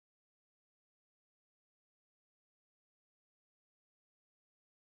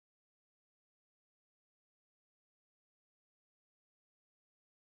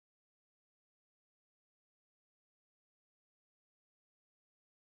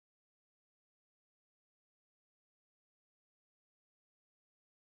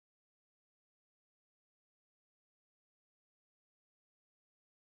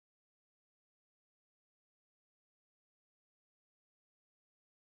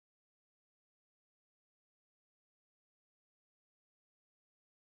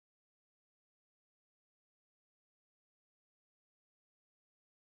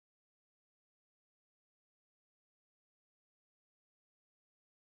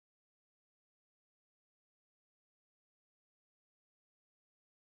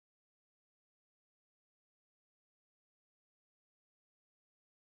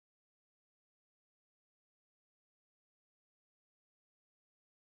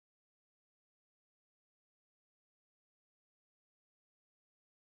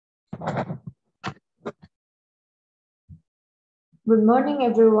Good morning,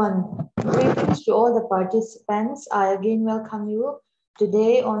 everyone. Greetings to all the participants. I again welcome you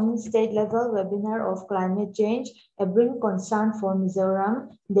today on state level webinar of climate change, a Brink concern for Mizoram,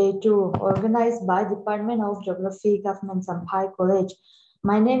 Day 2, organized by Department of Geography, Govt Champhai College.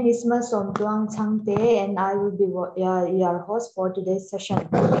 My name is Mizoram Champhai, and I will be your host for today's session.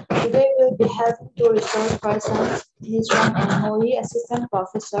 Today we'll be having two resource persons, Mizoram Assistant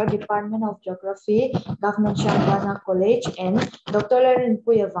Professor, Department of Geography, Govt Champhai College, and Dr.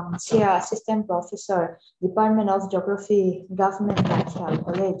 Rinpuya Wangxia, Assistant Professor, Department of Geography, Govt Champhai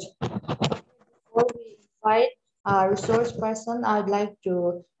College. Before we invite our resource person, I'd like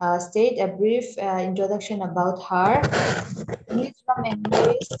to state a brief introduction about her.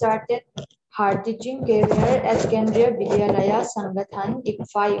 Mizoram started her teaching career at Kendriya Vidyalaya Sangathan,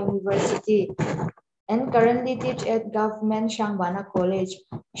 Champhai University, and currently teach at Govt Shangwana College.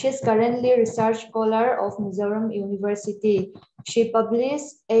 She is currently research scholar of Mizoram University. She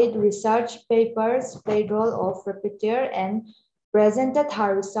published 8 research papers, played role of rapporteur, and presented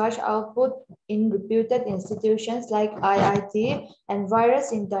her research output in reputed institutions like IIT and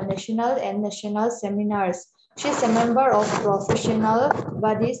various international and national seminars. She is a member of professional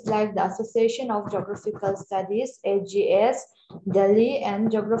bodies like the Association of Geographical Studies, AGS, Delhi, and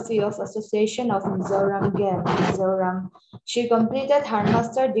Geography of Association of Mizoram, Mizoram. She completed her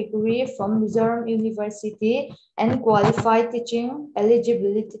master's degree from Mizoram University and qualified teaching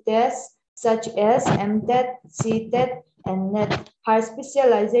eligibility tests such as MTET, CTET, and NET. Her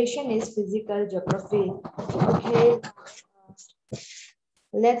specialization is physical geography. Okay,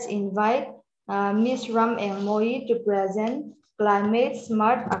 let's invite Ms. Ram Moi to present Climate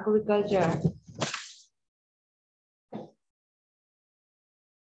Smart Agriculture.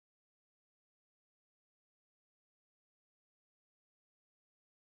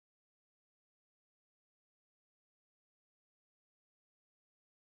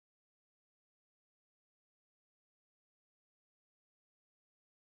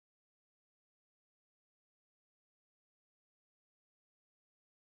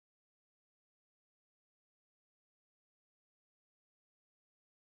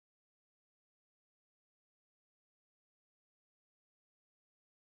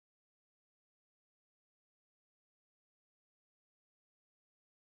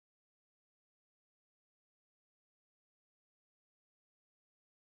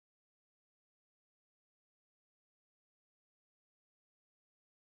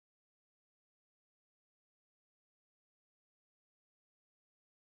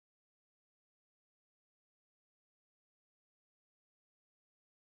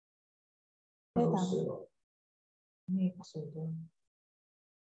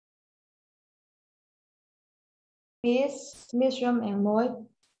 Miss Ram Moi,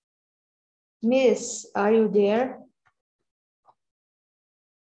 Miss, are you there?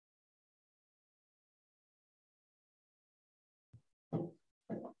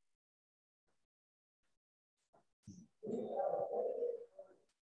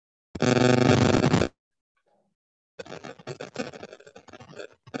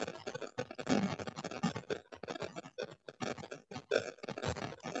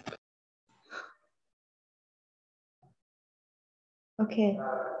 Okay.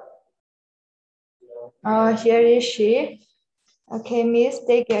 Here is she. Okay, Miss,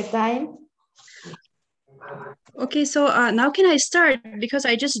 take your time. Okay, so now can I start? Because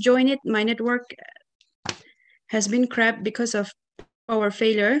I just joined it. My network has been crap because of power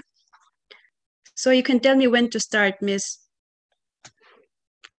failure. So you can tell me when to start, Miss.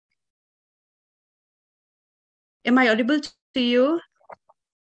 Am I audible to you?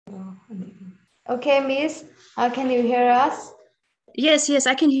 Okay, Miss, can you hear us? Yes,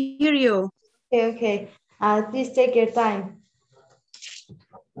 I can hear you. Okay. Please take your time.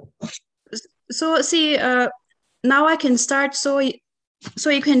 So see, now I can start. So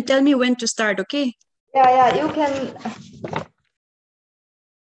you can tell me when to start, okay? Yeah, you can.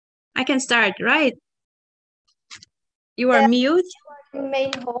 I can start, right? You are mute. You are the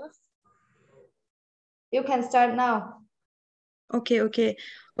main host. You can start now. Okay.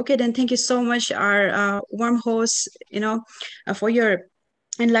 Then thank you so much, our warm host, for your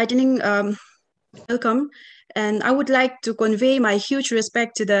enlightening welcome. And I would like to convey my huge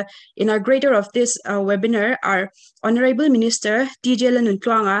respect to the inaugurator of this webinar, our Honorable Minister, TJ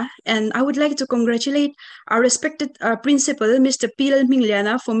Lanuntluanga. And I would like to congratulate our respected principal, Mr. Pilal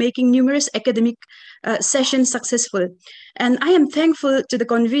Mingliana, for making numerous academic sessions successful. And I am thankful to the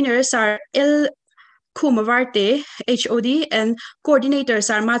conveners, our Kumavarte, HOD, and coordinators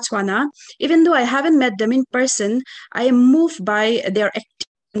are Matswana. Even though I haven't met them in person, I am moved by their activity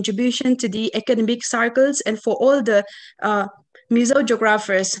contribution to the academic circles and for all the Mizo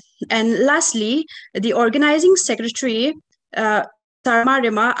geographers. And lastly, the organizing secretary, Sarma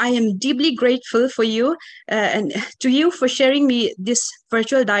Rema, I am deeply grateful for you and to you for sharing me this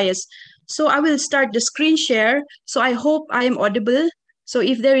virtual dais. So I will start the screen share. So I hope I am audible. So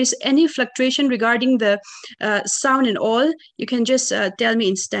if there is any fluctuation regarding the sound and all, you can just tell me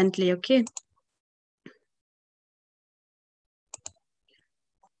instantly, okay?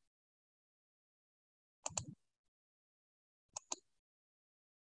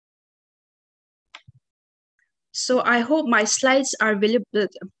 So I hope my slides are visible.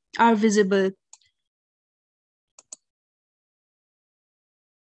 Are visible.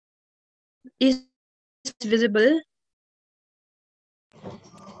 Is visible?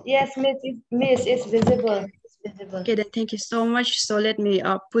 Yes, Miss, it's visible. It's visible. Okay, then thank you so much. So let me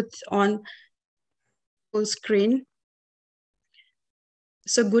put on full screen.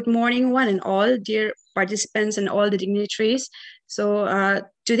 So good morning, one and all, dear participants and all the dignitaries. So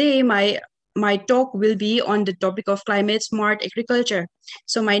today my talk will be on the topic of climate smart agriculture.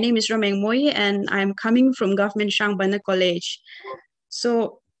 So my name is Romeng Moi and I'm coming from Government Shangbana College.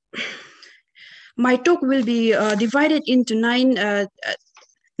 So my talk will be divided into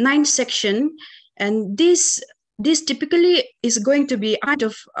nine section, and this typically is going to be kind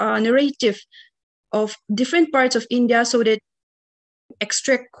of narrative of different parts of India so that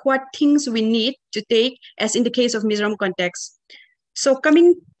extract what things we need to take as in the case of Mizoram context. So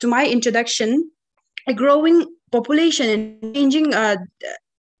coming to my introduction, a growing population and changing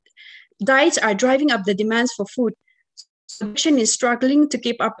diets are driving up the demands for food. Production is struggling to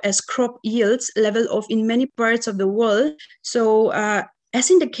keep up as crop yields level off in many parts of the world. So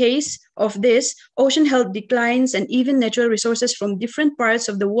as in the case of this, ocean health declines and even natural resources from different parts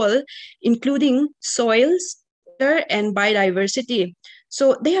of the world, including soils, water, and biodiversity.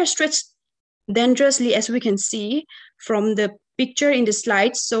 So they are stretched dangerously, as we can see from the picture in the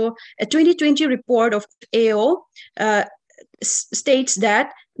slides. So a 2020 report of AO states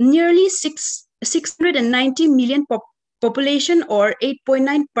that nearly 690 million population or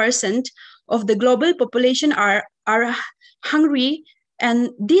 8.9% of the global population are hungry, and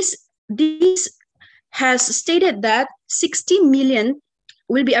this has stated that 60 million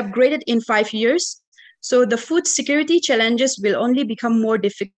will be upgraded in 5 years. So the food security challenges will only become more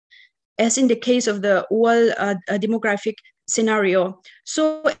difficult, as in the case of the world demographic scenario.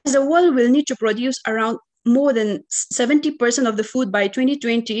 So as the world will need to produce around more than 70% of the food by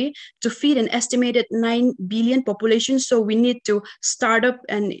 2020 to feed an estimated 9 billion population. So we need to start up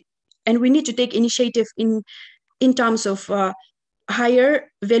and we need to take initiative in terms of higher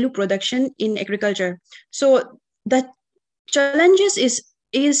value production in agriculture. So the challenges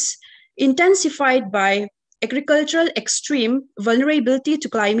is intensified by agricultural extreme vulnerability to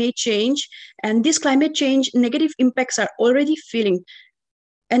climate change, and these climate change negative impacts are already feeling,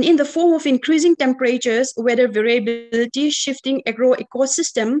 and in the form of increasing temperatures, weather variability, shifting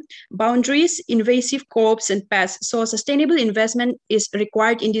agro-ecosystem boundaries, invasive crops and pests. So sustainable investment is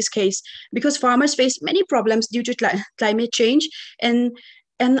required in this case because farmers face many problems due to climate change, and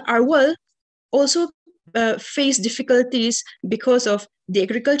our world also face difficulties because of the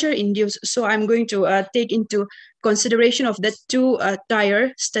agriculture induced. So I'm going to take into consideration of the two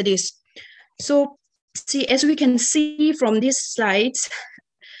tier studies. So see, as we can see from these slides,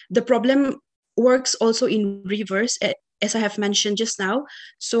 the problem works also in reverse, as I have mentioned just now.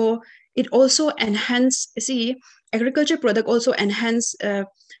 So it also enhance, see, agriculture product also enhance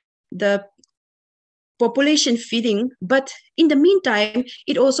the population feeding, but in the meantime,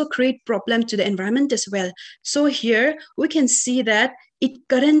 it also create problem to the environment as well. So here we can see that it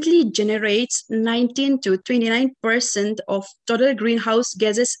currently generates 19 to 29% of total greenhouse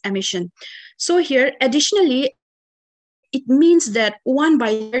gases emission. So here, additionally, it means that 1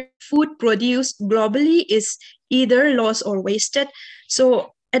 by food produced globally is either lost or wasted.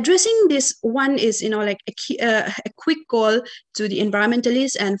 So addressing this one is, like a quick call to the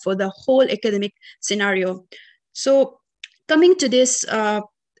environmentalists and for the whole academic scenario. So coming to this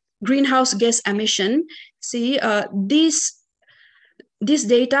greenhouse gas emission, see, this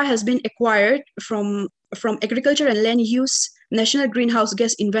data has been acquired from agriculture and land use national greenhouse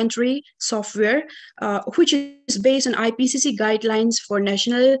gas inventory software, which is based on IPCC guidelines for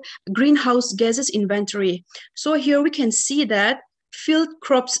national greenhouse gases inventory. So here we can see that field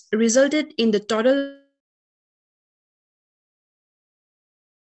crops resulted in the total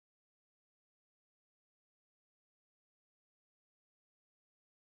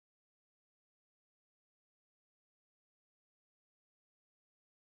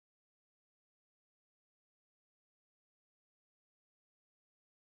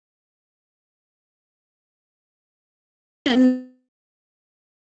and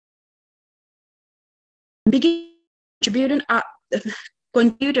biggest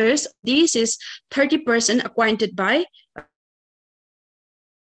contributors, this is 30% acquainted by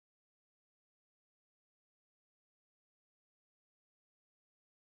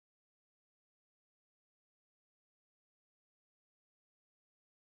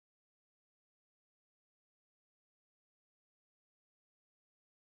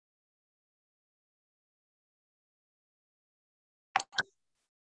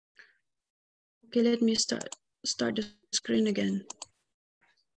okay, let me start the screen again.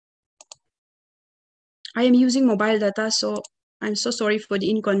 I am using mobile data, so I'm so sorry for the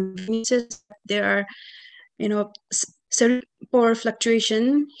inconveniences. There are, power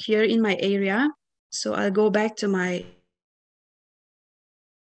fluctuation here in my area. So I'll go back to my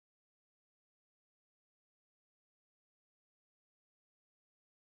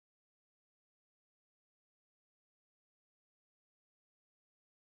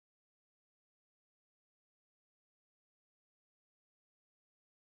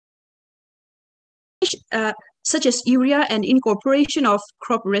such as urea and incorporation of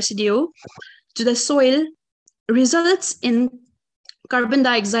crop residue to the soil results in carbon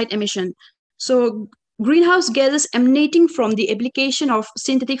dioxide emission. So greenhouse gases emanating from the application of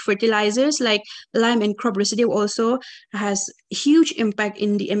synthetic fertilizers like lime and crop residue also has huge impact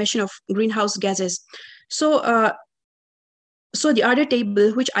in the emission of greenhouse gases. So the other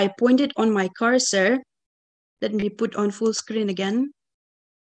table which I pointed on my cursor, let me put on full screen again.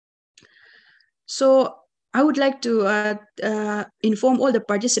 So I would like to inform all the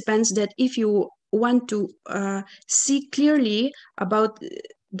participants that if you want to see clearly about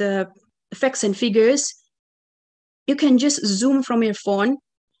the facts and figures, you can just zoom from your phone,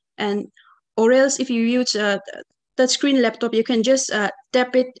 and or else if you use a touchscreen laptop, you can just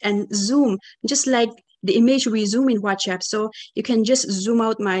tap it and zoom, just like the image we zoom in WhatsApp. So you can just zoom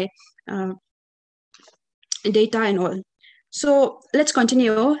out my data and all. So let's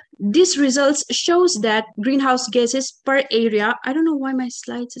continue. These results shows that greenhouse gases per area, I don't know why my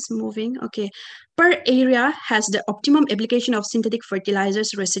slides is moving. Okay, per area has the optimum application of synthetic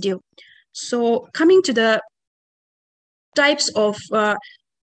fertilizers residue. So coming to the types of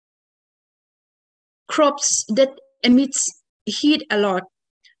crops that emits heat a lot.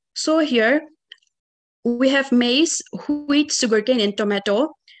 So here we have maize, wheat, sugarcane, and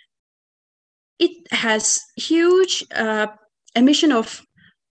tomato. It has huge emission of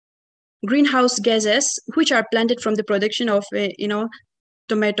greenhouse gases which are planted from the production of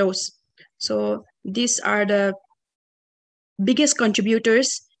tomatoes. So these are the biggest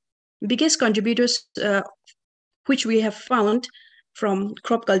contributors which we have found from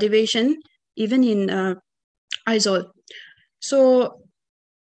crop cultivation, even in Aizawl. So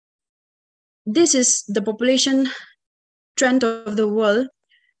this is the population trend of the world.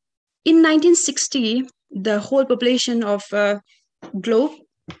 In 1960, the whole population of globe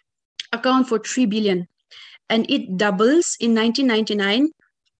account for 3 billion, and it doubles in 1999.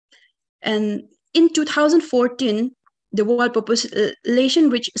 And in 2014, the world population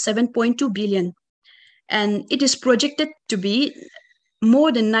reached 7.2 billion, and it is projected to be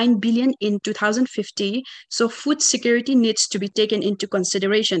more than 9 billion in 2050. So food security needs to be taken into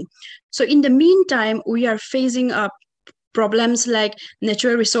consideration. So in the meantime, we are facing problems like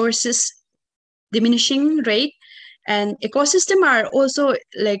natural resources diminishing rate, and ecosystem are also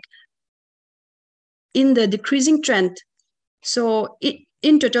like in the decreasing trend. So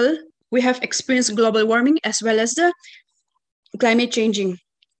in total, we have experienced global warming as well as the climate changing.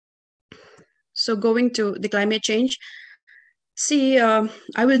 So going to the climate change, see,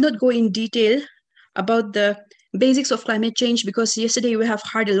 I will not go in detail about the basics of climate change because yesterday we have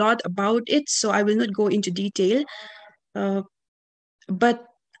heard a lot about it, so I will not go into detail. But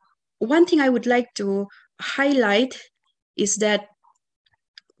one thing I would like to highlight is that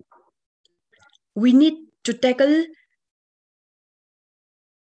we need to tackle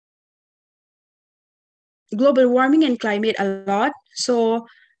global warming and climate a lot. So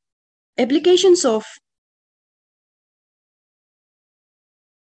applications of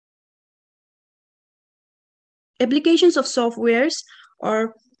softwares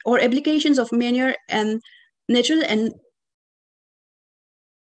or applications of manure and natural and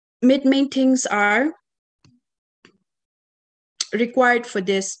main things are required for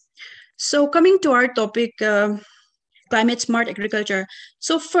this. So coming to our topic, climate smart agriculture.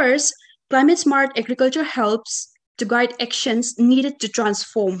 So first, climate smart agriculture helps to guide actions needed to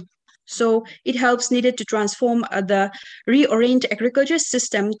transform. So it helps needed to transform the reorient agriculture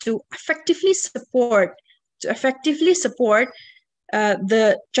system to effectively support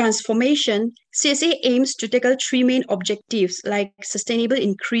the transformation, CSA aims to tackle three main objectives like sustainable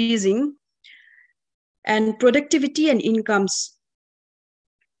increasing and productivity and incomes.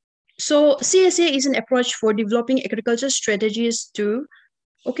 So CSA is an approach for developing agriculture strategies to,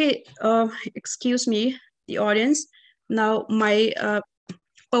 excuse me, the audience. Now my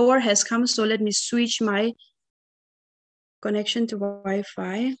power has come, so let me switch my connection to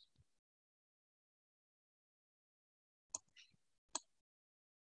Wi-Fi.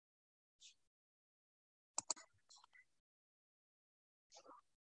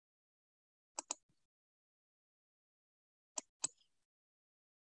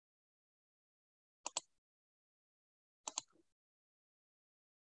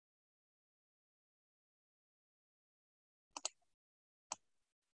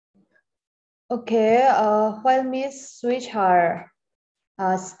 Okay, while Miss switch her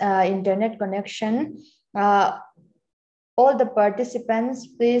internet connection, all the participants,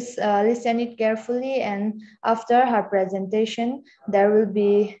 please listen it carefully, and after her presentation, there will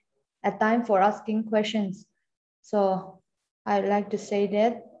be a time for asking questions. So I'd like to say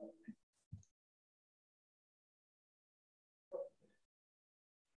that.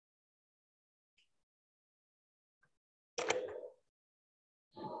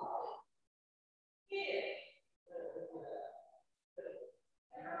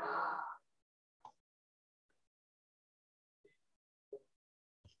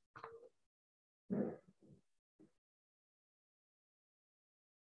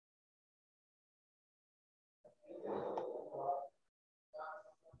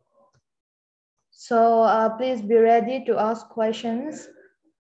 So please be ready to ask questions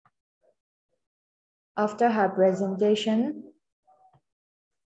after her presentation.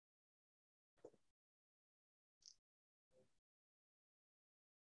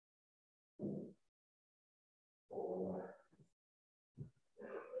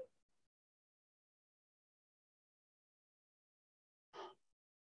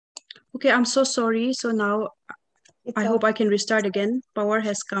 Okay, I'm so sorry. So now I hope I can restart again. Power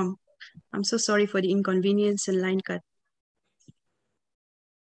has come. I'm so sorry for the inconvenience and line cut.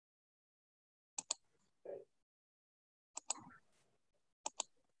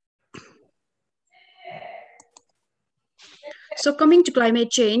 So coming to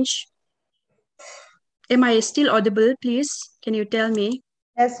climate change, am I still audible, please? Can you tell me?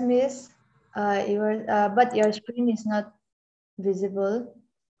 Yes, Miss. But your screen is not visible.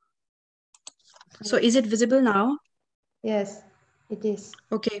 So is it visible now? Yes, it is.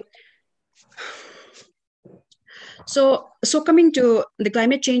 Okay. So coming to the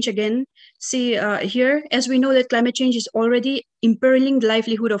climate change again, see here, as we know that climate change is already imperiling the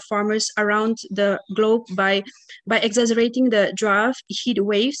livelihood of farmers around the globe by exaggerating the drought, heat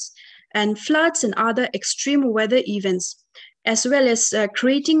waves, and floods and other extreme weather events, as well as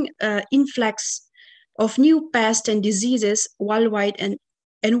creating influx of new pests and diseases worldwide.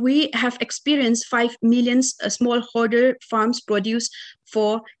 And we have experienced 5 million smallholder farms produce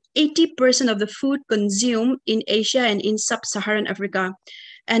for 80% of the food consumed in Asia and in sub-Saharan Africa.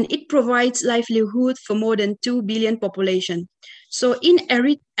 And it provides livelihood for more than 2 billion population. So in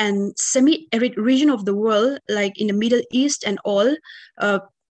arid and semi-arid region of the world, like in the Middle East and all,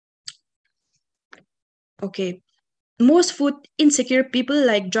 most food insecure people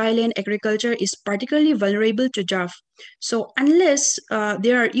like dryland agriculture is particularly vulnerable to drought. So unless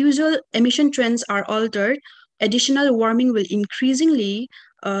their usual emission trends are altered, additional warming will increasingly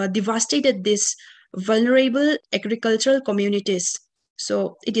devastate these vulnerable agricultural communities.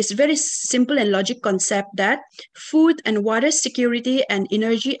 So it is very simple and logic concept that food and water security and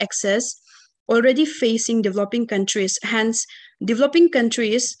energy access already facing developing countries. Hence, developing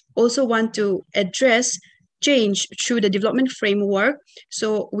countries also want to address change through the development framework.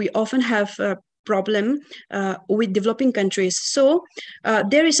 So we often have a problem with developing countries. So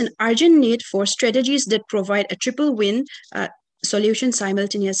there is an urgent need for strategies that provide a triple win solution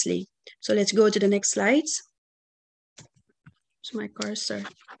simultaneously. So let's go to the next slides. It's my cursor.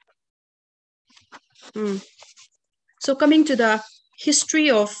 So coming to the history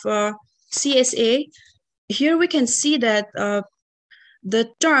of CSA, here we can see that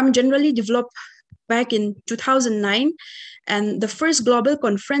the term generally developed back in 2009, and the first global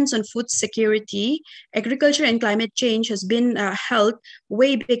conference on food security, agriculture and climate change has been held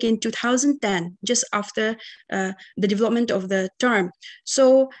way back in 2010, just after the development of the term.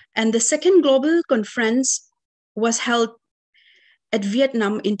 So, and the second global conference was held at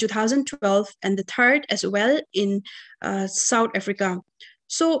Vietnam in 2012, and the third as well in South Africa.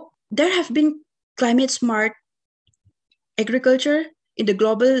 So there have been climate smart agriculture in the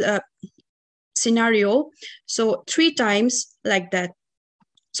global scenario. So 3 times like that.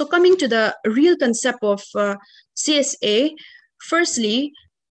 So coming to the real concept of CSA, firstly,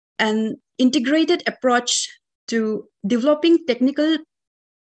 an integrated approach to developing technical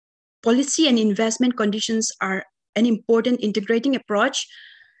policy and investment conditions are an important integrating approach.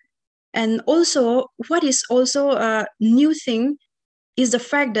 And also, what is also a new thing is the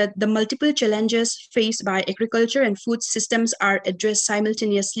fact that the multiple challenges faced by agriculture and food systems are addressed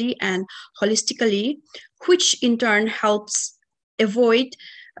simultaneously and holistically, which in turn helps avoid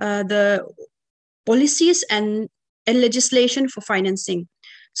the policies and legislation for financing.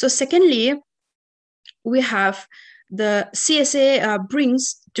 So secondly, we have the CSA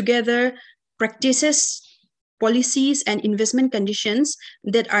brings together practices, policies, and investment conditions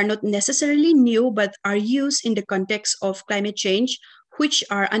that are not necessarily new but are used in the context of climate change, which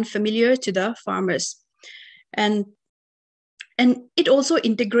are unfamiliar to the farmers. And it also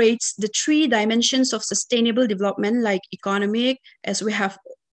integrates the 3 dimensions of sustainable development, like economic, as we have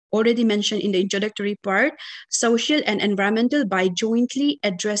already mentioned in the introductory part, social and environmental, by jointly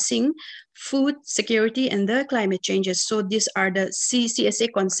addressing food security and the climate changes. So these are the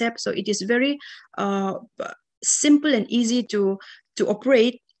CSA concepts. So it is very simple and easy to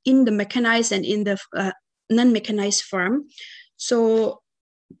operate in the mechanized and in the non-mechanized farm. So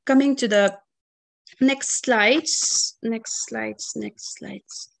coming to the next slides.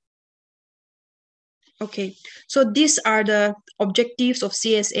 Okay, so these are the objectives of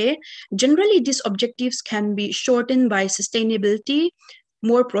CSA. Generally, these objectives can be shortened by sustainability,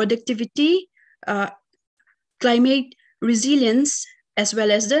 more productivity, climate resilience, as well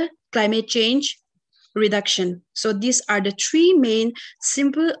as the climate change reduction. So these are the 3 main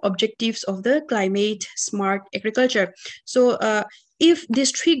simple objectives of the climate smart agriculture. So if these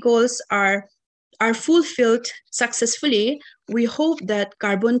 3 goals are fulfilled successfully, we hope that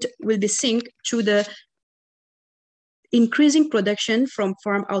carbon will be synced through the increasing production from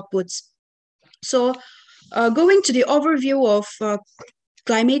farm outputs. So going to the overview of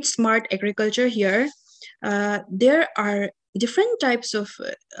climate smart agriculture here, there are different types of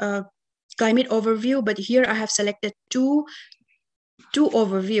climate overview, but here I have selected two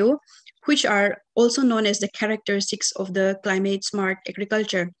overview, which are also known as the characteristics of the climate smart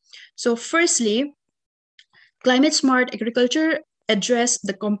agriculture. So firstly, climate smart agriculture address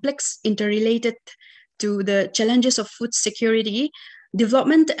the complex interrelated to the challenges of food security,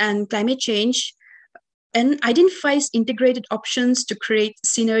 development, and climate change, and identifies integrated options to create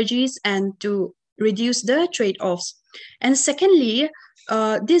synergies and to reduce the trade-offs. And secondly,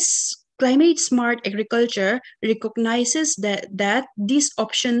 this climate smart agriculture recognizes that these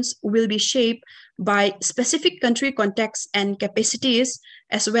options will be shaped by specific country contexts and capacities,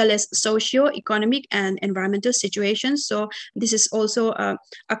 as well as socio-economic and environmental situations. So this is also a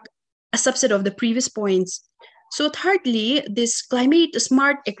subset of the previous points. So thirdly, this climate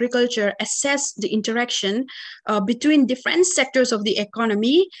smart agriculture assess the interaction between different sectors of the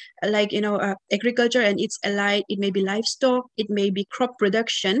economy, like agriculture and its allied. It may be livestock, it may be crop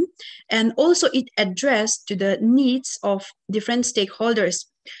production, and also it address to the needs of different stakeholders.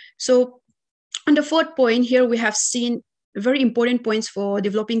 So on the 4th point here, we have seen very important points for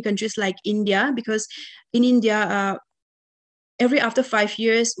developing countries like India, because in India, every after 5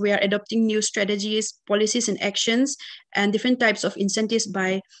 years, we are adopting new strategies, policies, and actions, and different types of incentives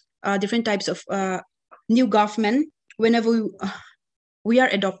by different types of new government whenever we are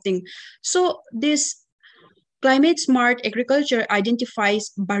adopting. So this climate smart agriculture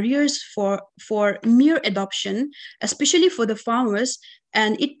identifies barriers for mere adoption, especially for the farmers,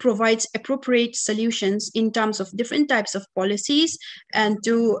 and it provides appropriate solutions in terms of different types of policies and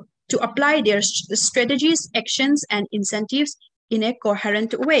to apply their strategies, actions, and incentives in a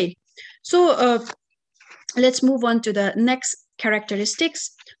coherent way. So let's move on to the next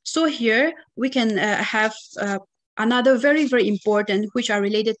characteristics. So here we can have another very, very important, which are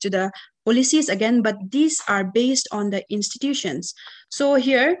related to the policies again, but these are based on the institutions. So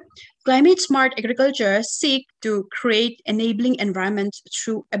here, climate smart agriculture seek to create enabling environments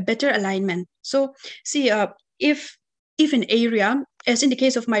through a better alignment. So see, if an area, as in the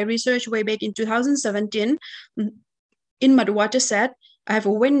case of my research way back in 2017, in Madhuwater, I have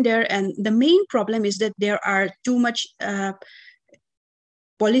went there, and the main problem is that there are too much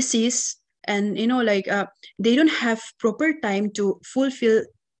policies, and they don't have proper time to fulfill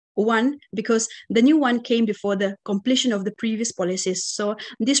one, because the new one came before the completion of the previous policies. So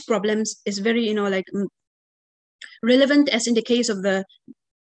these problems is very relevant, as in the case of the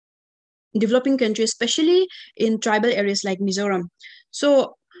developing countries, especially in tribal areas like Mizoram.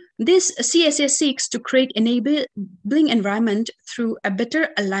 So This CSA seeks to create enabling environment through a better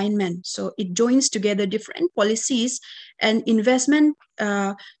alignment. So it joins together different policies and investment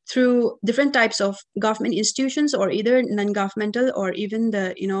through different types of government institutions, or either non-governmental, or even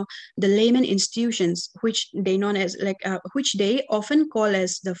the layman institutions, which they known as which they often call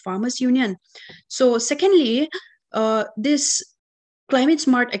as the farmers union. So secondly, this climate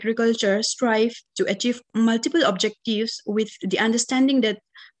smart agriculture strive to achieve multiple objectives with the understanding that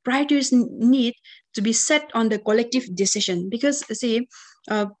priorities need to be set on the collective decision. Because see,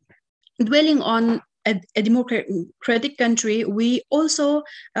 dwelling on a democratic country, we also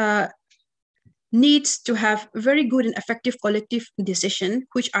needs to have very good and effective collective decision,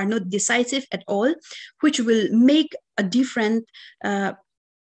 which are not decisive at all, which will make a different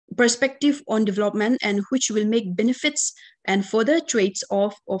perspective on development, and which will make benefits and further trades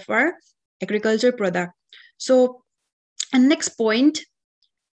off of our agriculture product. So, and next point,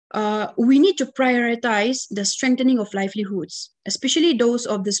 we need to prioritize the strengthening of livelihoods, especially those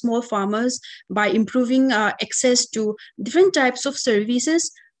of the small farmers, by improving access to different types of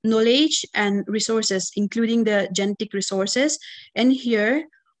services, knowledge, and resources, including the genetic resources. And here,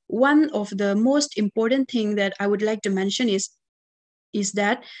 one of the most important thing that I would like to mention is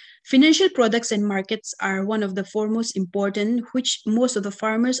that financial products and markets are one of the foremost important, which most of the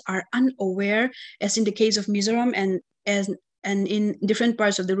farmers are unaware, as in the case of Mizoram and in different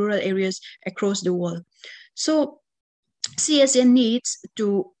parts of the rural areas across the world. So CSN needs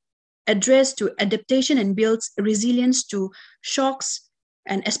to address to adaptation and builds resilience to shocks,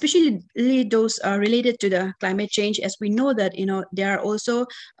 and especially those related to the climate change, as we know that there are also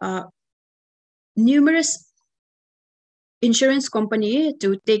numerous insurance company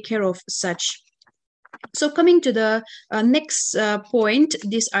to take care of such. So coming to the next point,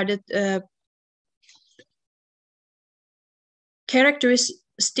 these are the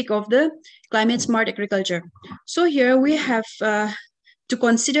characteristic of the climate smart agriculture. So here we have to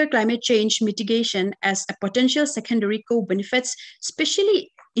consider climate change mitigation as a potential secondary co-benefits,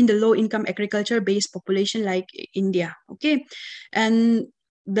 especially in the low-income agriculture-based population like India. Okay, and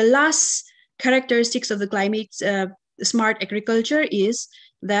the last characteristics of the climate smart agriculture is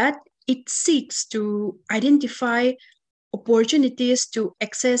that it seeks to identify opportunities to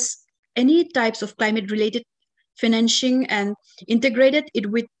access any types of climate-related financing and integrated it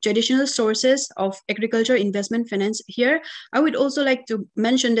with traditional sources of agriculture investment finance. Here, I would also like to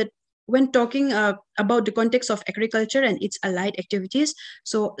mention that when talking about the context of agriculture and its allied activities,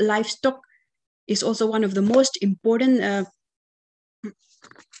 so livestock is also one of the most important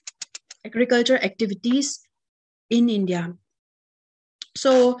agriculture activities in India.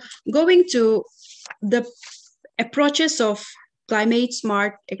 So going to the approaches of climate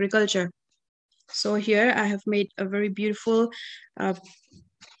smart agriculture. So here I have made a very beautiful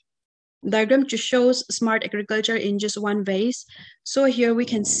diagram to show smart agriculture in just one vase. So here we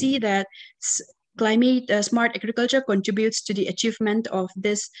can see that climate smart agriculture contributes to the achievement of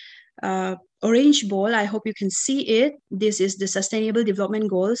this orange ball. I hope you can see it. This is the Sustainable Development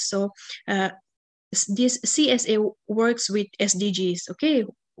Goals. So this CSA works with SDGs, okay,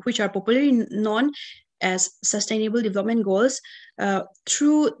 which are popularly known as Sustainable Development Goals,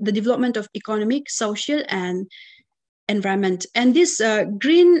 through the development of economic, social, and environment. And this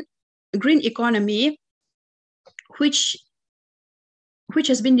green economy, which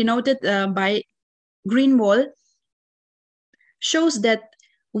has been denoted by green wall, shows that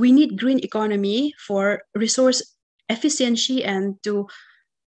we need green economy for resource efficiency and to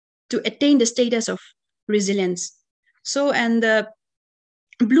attain the status of resilience. So, and the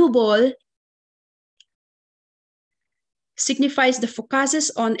blue ball signifies the focuses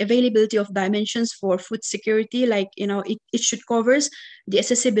on availability of dimensions for food security, like it should covers the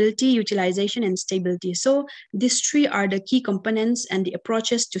accessibility, utilization, and stability. So these three are the key components and the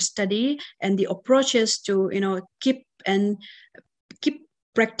approaches to study and the approaches to keep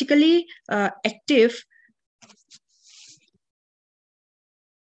practically active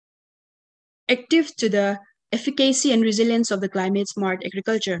to the efficacy and resilience of the climate smart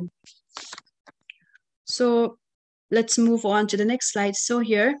agriculture. So let's move on to the next slide. So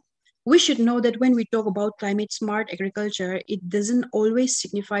here, we should know that when we talk about climate smart agriculture, it doesn't always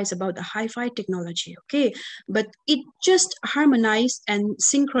signifies about the hi-fi technology, okay? But it just harmonize and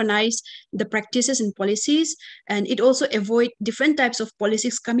synchronize the practices and policies, and it also avoid different types of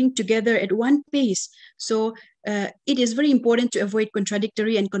policies coming together at one pace. So it is very important to avoid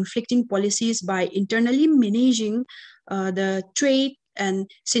contradictory and conflicting policies by internally managing the trade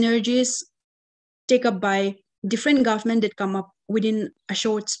and synergies take up by different government that come up within a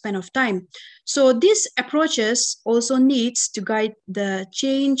short span of time. So these approaches also needs to guide the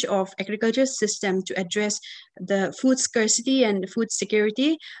change of agriculture system to address the food scarcity and food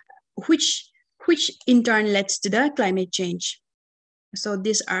security, which in turn leads to the climate change. So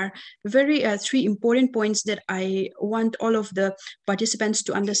these are very three important points that I want all of the participants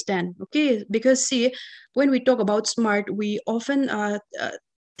to understand. Okay, because see, when we talk about smart, we often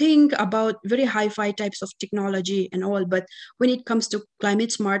think about very hi-fi types of technology and all, but when it comes to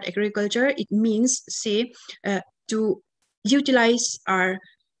climate smart agriculture, it means, say, to utilize our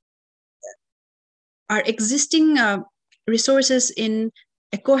existing resources in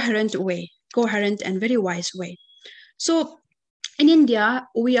a coherent and very wise way. So in India,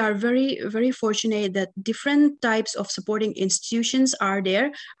 we are very, very fortunate that different types of supporting institutions are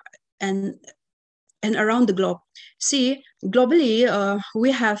there and around the globe. See, globally,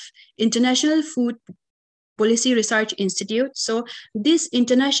 we have International Food Policy Research Institute. So these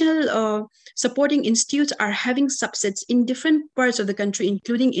international supporting institutes are having subsets in different parts of the country,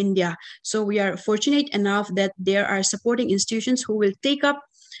 including India. So we are fortunate enough that there are supporting institutions who will take up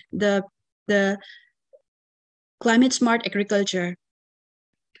the climate smart agriculture.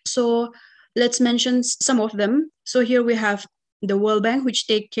 So let's mention some of them. So here we have the World Bank, which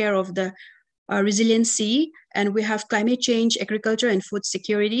take care of the resiliency, and we have climate change, agriculture, and food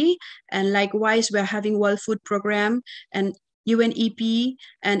security. And likewise, we're having World Food Program and UNEP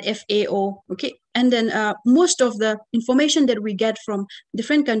and FAO. Okay, and then most of the information that we get from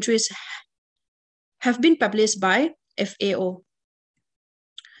different countries have been published by FAO.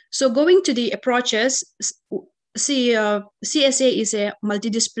 So going to the approaches, see, CSA is a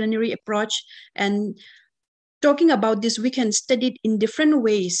multidisciplinary approach, and talking about this, we can study it in different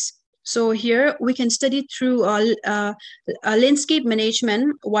ways. So here we can study through landscape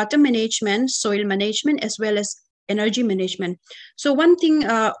management, water management, soil management, as well as energy management. So one thing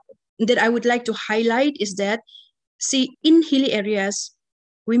that I would like to highlight is that, see, in hilly areas,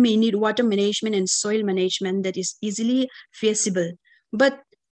 we may need water management and soil management that is easily feasible. But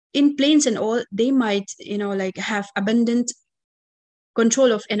in plains and all, they might, like have abundant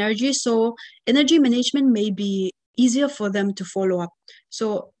control of energy. So energy management may be easier for them to follow up.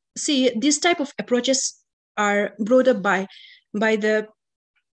 So see, these type of approaches are brought up by the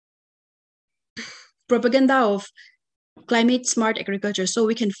propaganda of climate smart agriculture. So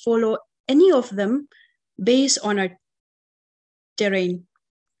we can follow any of them based on our terrain.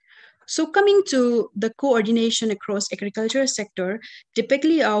 So coming to the coordination across agriculture sector,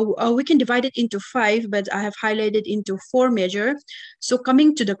 typically we can divide it into 5, but I have highlighted into 4 major. So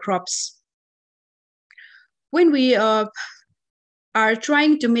coming to the crops, when we are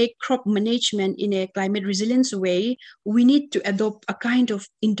trying to make crop management in a climate resilience way, we need to adopt a kind of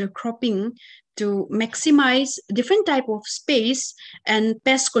intercropping to maximize different type of space and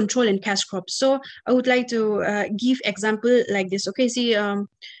pest control and cash crops. So I would like to give example like this. Okay, see, in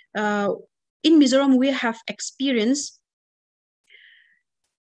Mizoram, we have experienced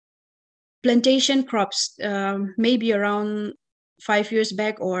plantation crops maybe around 5 years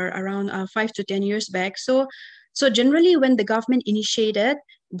back or around 5 to 10 years back. So generally, when the government initiated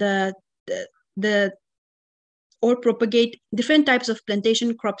or propagate different types of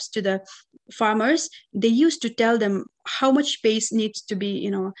plantation crops to the farmers, they used to tell them how much space needs to be,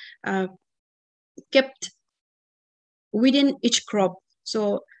 kept within each crop.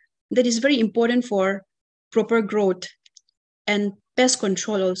 So that is very important for proper growth and pest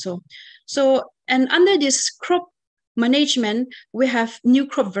control also. So, and under this crop management, we have new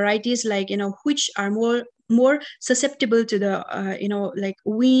crop varieties like, which are more susceptible to the, like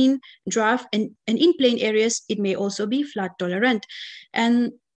wind, drought, and in plain areas, it may also be flood tolerant.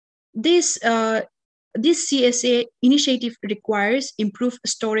 And this CSA initiative requires improved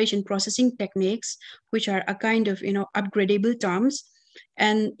storage and processing techniques, which are a kind of, upgradable terms.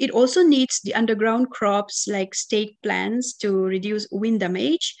 And it also needs the underground crops like stake plants to reduce wind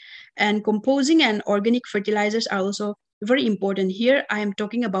damage. And composing and organic fertilizers are also very important. Here, I am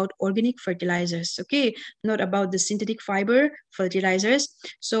talking about organic fertilizers, okay, not about the synthetic fiber fertilizers.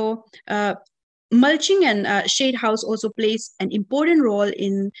 So mulching and shade house also plays an important role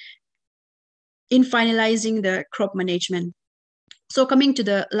in finalizing the crop management. So coming to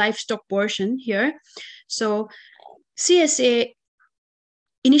the livestock portion here, so CSA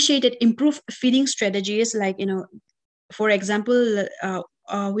initiated improved feeding strategies like, for example,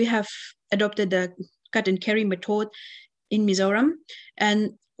 we have adopted the cut and carry method in Mizoram,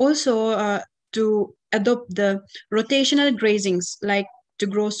 and also to adopt the rotational grazings, like to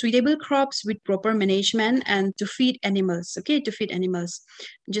grow suitable crops with proper management, and to feed animals, okay, to feed animals,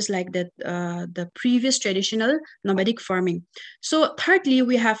 just like that, the previous traditional nomadic farming. So thirdly,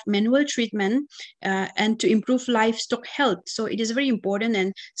 we have manual treatment and to improve livestock health. So it is very important,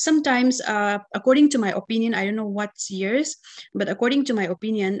 and sometimes, according to my opinion, I don't know what's yours, but according to my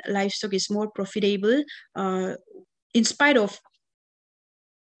opinion, livestock is more profitable in spite of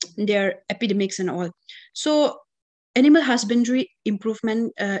their epidemics and all. So animal husbandry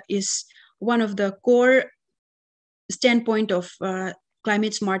improvement is one of the core standpoint of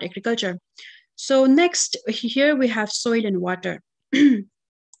climate smart agriculture. So next, here we have soil and water.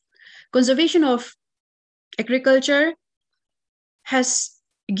 Conservation of agriculture has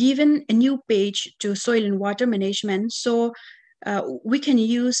given a new page to soil and water management. So we can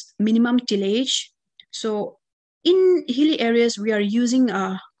use minimum tillage. So in hilly areas, we are using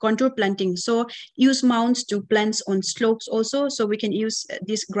contour planting. So use mounds to plants on slopes also. So we can use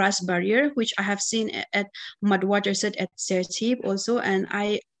this grass barrier, which I have seen at mud water set at Sertib also. And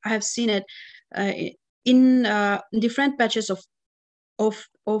I have seen it in different patches of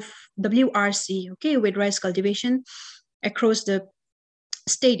WRC, okay, with rice cultivation across the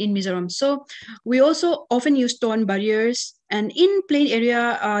state in Mizoram. So we also often use stone barriers, and in plain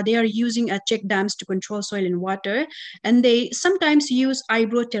area, they are using check dams to control soil and water, and they sometimes use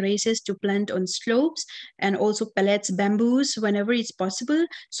eyebrow terraces to plant on slopes, and also pellets, bamboos whenever it's possible.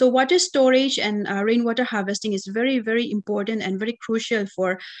 So water storage and rainwater harvesting is very, very important and very crucial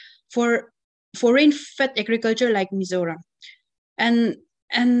for rain-fed agriculture like Mizoram. And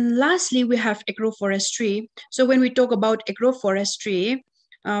lastly, we have agroforestry. So when we talk about agroforestry,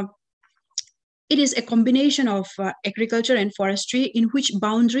 it is a combination of agriculture and forestry in which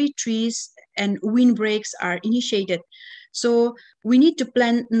boundary trees and windbreaks are initiated. So we need to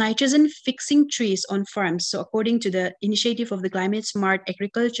plant nitrogen fixing trees on farms. So according to the initiative of the climate smart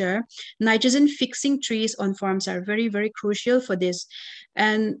agriculture, nitrogen fixing trees on farms are very, very crucial for this.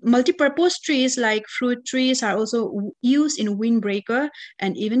 And multi-purpose trees like fruit trees are also used in windbreaker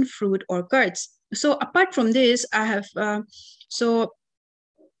and even fruit orchards. So apart from this, I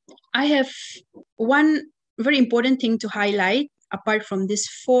have one very important thing to highlight apart from this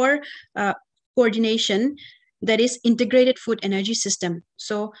four coordination, that is integrated food energy system.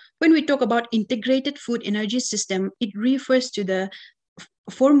 So when we talk about integrated food energy system, it refers to the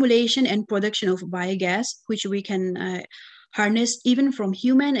formulation and production of biogas, which we can harness even from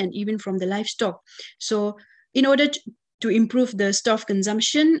human and even from the livestock. So in order to improve the stuff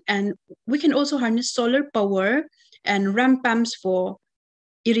consumption, and we can also harness solar power and ram pumps for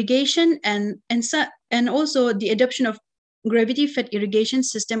irrigation, and also the adoption of gravity fed irrigation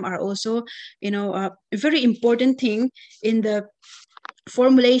system are also a very important thing in the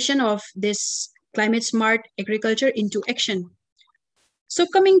formulation of this climate smart agriculture into action. So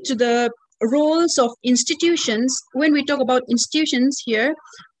coming to the roles of institutions, when we talk about institutions here,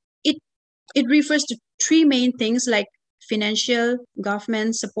 it refers to three main things like financial,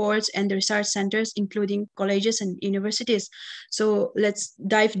 government supports, and the research centers, including colleges and universities. So let's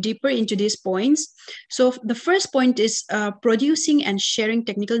dive deeper into these points. So the first point is producing and sharing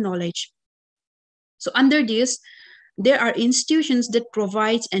technical knowledge. So under this, there are institutions that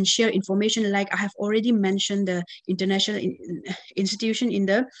provides and share information, like I have already mentioned the international institution in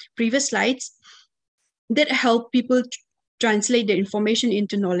the previous slides, that help people translate the information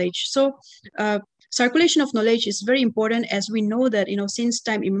into knowledge. So circulation of knowledge is very important, as we know that since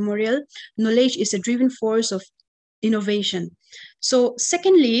time immemorial, knowledge is a driving force of innovation. So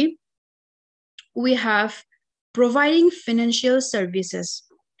secondly, we have providing financial services.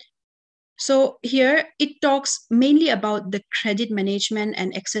 So here it talks mainly about the credit management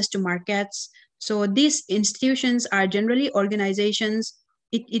and access to markets. So these institutions are generally organizations.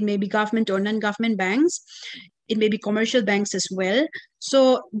 It may be government or non-government banks. It may be commercial banks as well.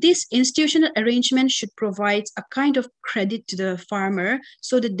 So this institutional arrangement should provide a kind of credit to the farmer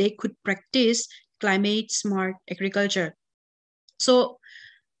so that they could practice climate smart agriculture. So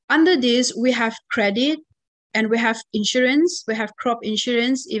under this, we have credit, and we have insurance, we have crop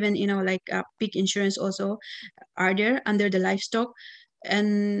insurance, even like pig insurance also are there under the livestock,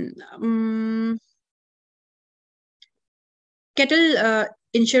 and cattle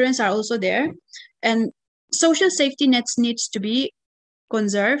insurance are also there, and social safety nets needs to be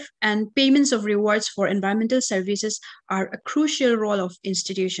conserved, and payments of rewards for environmental services are a crucial role of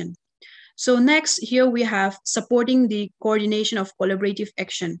institution. So next, here we have supporting the coordination of collaborative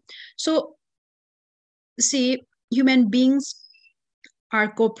action. So see, human beings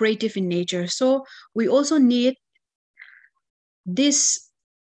are cooperative in nature. So we also need this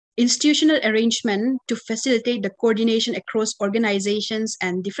institutional arrangement to facilitate the coordination across organizations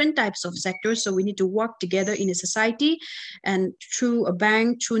and different types of sectors. So we need to work together in a society, and through a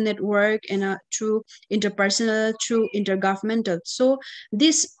bank, through network, and through interpersonal, through intergovernmental. So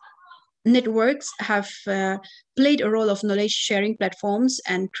these networks have played a role of knowledge sharing platforms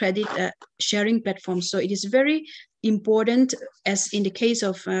and credit sharing platforms. So it is very important, as in the case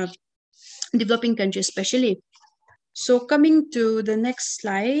of developing countries especially. So coming to the next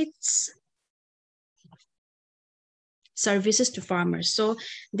slides, services to farmers. So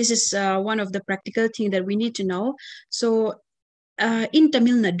this is one of the practical things that we need to know. So in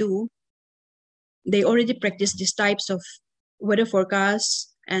Tamil Nadu, they already practice these types of weather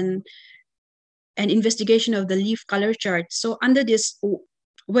forecasts and investigation of the leaf color chart. So under this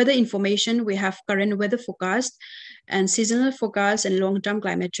weather information, we have current weather forecast and seasonal forecast and long-term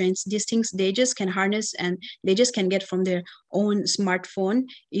climate trends. These things they just can harness and they just can get from their own smartphone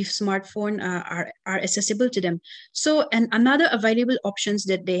if smartphone are accessible to them. So, and another available options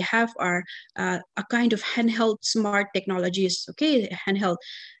that they have are a kind of handheld smart technologies. Okay, handheld.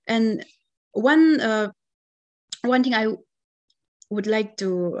 And one thing I would like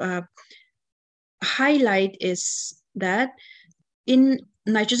to highlight is that in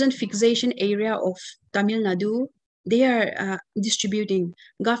nitrogen fixation area of Tamil Nadu, they are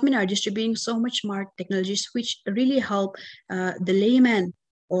government are distributing so much smart technologies which really help the layman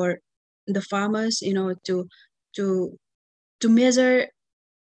or the farmers, to measure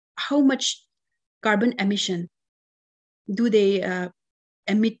how much carbon emission do they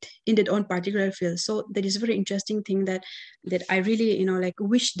emit in their own particular field. So that is a very interesting thing that I really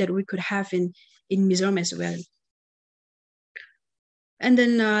wish that we could have in Mizoram as well. And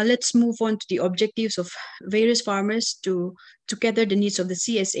then let's move on to the objectives of various farmers to gather the needs of the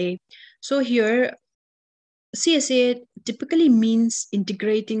CSA. So here, CSA typically means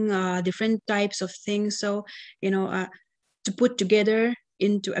integrating different types of things. So, to put together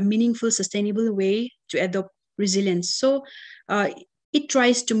into a meaningful, sustainable way to adopt resilience. So it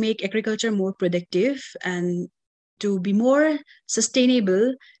tries to make agriculture more productive and to be more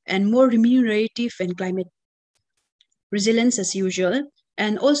sustainable and more remunerative and climate resilience as usual,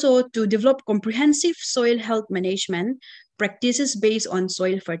 and also to develop comprehensive soil health management practices based on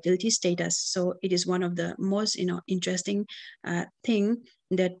soil fertility status. So it is one of the most interesting thing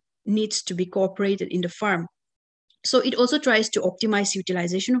that needs to be cooperated in the farm. So it also tries to optimize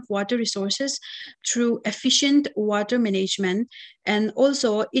utilization of water resources through efficient water management, and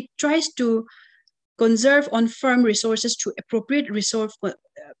also it tries to conserve on farm resources through appropriate resource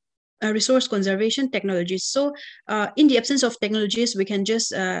conservation technologies. So in the absence of technologies, we can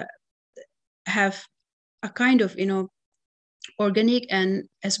just have a kind of organic and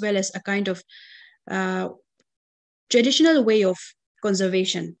as well as a kind of traditional way of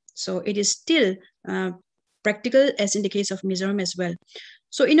conservation. So it is still practical as in the case of Mizoram as well.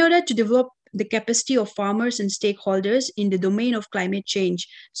 So in order to develop the capacity of farmers and stakeholders in the domain of climate change,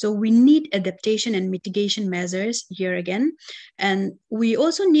 so we need adaptation and mitigation measures here again. And we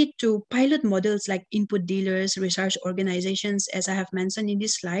also need to pilot models like input dealers, research organizations, as I have mentioned in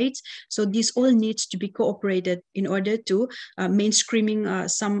these slides. So this all needs to be cooperated in order to mainstreaming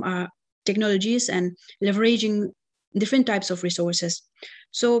some technologies and leveraging different types of resources.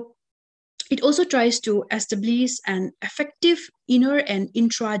 So it also tries to establish an effective inner and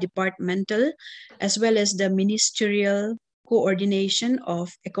intra-departmental as well as the ministerial coordination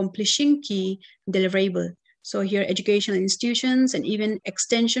of accomplishing key deliverables. So here educational institutions and even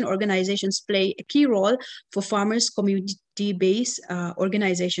extension organizations play a key role for farmers community-based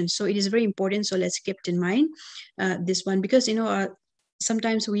organizations. So it is very important. So let's keep it in mind this one, because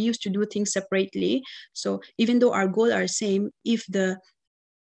sometimes we used to do things separately. So even though our goals are same, if the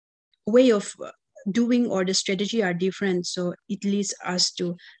way of doing or the strategy are different, so it leads us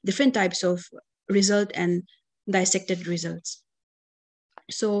to different types of result and dissected results.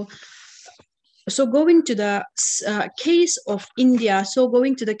 So going to the case of India.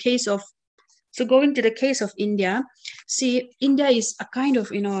 Going to the case of India. See, India is a kind of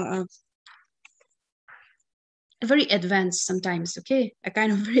very advanced sometimes. Okay, a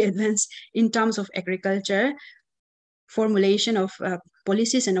kind of very advanced in terms of agriculture, formulation of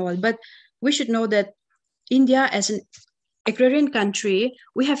policies and all. But we should know that India as an agrarian country,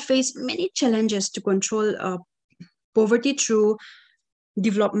 we have faced many challenges to control poverty through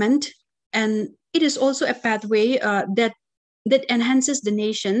development. And it is also a pathway that enhances the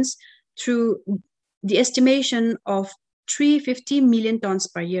nations through the estimation of 350 million tons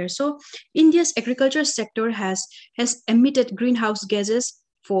per year. So India's agriculture sector has emitted greenhouse gases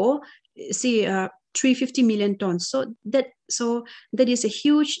for 350 million tons. So that So that is a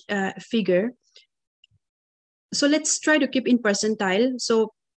huge figure. So let's try to keep in percentile.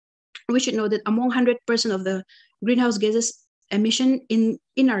 So we should know that among 100% of the greenhouse gases emission in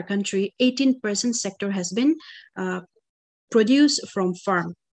our country, 18% sector has been produced from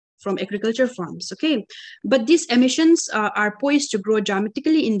agriculture farms. Okay, but these emissions are poised to grow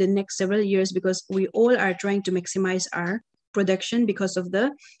dramatically in the next several years because we all are trying to maximize our production because of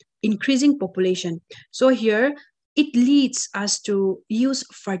the increasing population. So here it leads us to use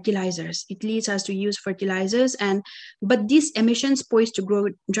fertilizers. But these emissions poised to grow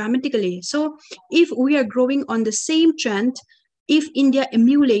dramatically. So if we are growing on the same trend, if India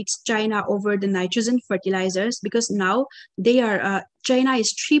emulates China over the nitrogen fertilizers, because now China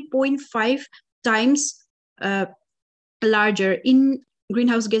is 3.5 times larger in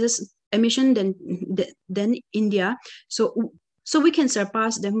greenhouse gases emission than India. So we can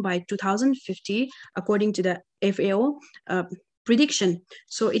surpass them by 2050 according to the FAO prediction.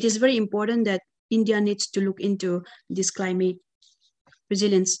 So it is very important that India needs to look into this climate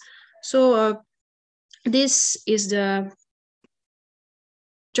resilience. So this is the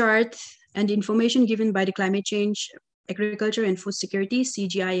chart and the information given by the Climate Change, Agriculture and Food Security,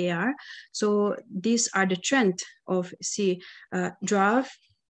 CGIAR. So these are the trend of drought,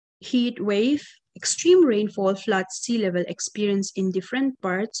 heat wave, extreme rainfall, floods, sea level experience in different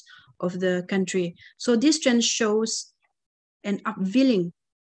parts of the country. So this trend shows an upwelling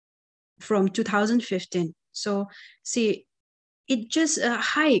from 2015. So see, it just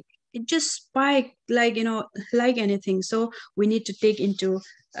hiked, it just spiked like anything. So we need to take into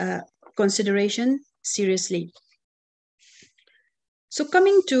consideration seriously. So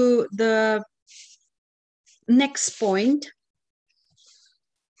coming to the next point,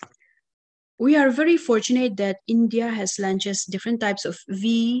 we are very fortunate that India has launched different types of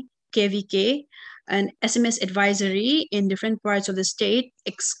VKVK and SMS advisory in different parts of the state,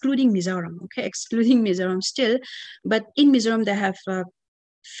 excluding Mizoram. Okay, excluding Mizoram still, but in Mizoram they have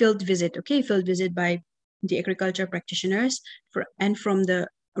field visit by the agriculture practitioners and from the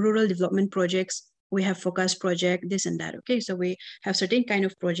rural development projects. We have focus project, this and that. Okay, so we have certain kind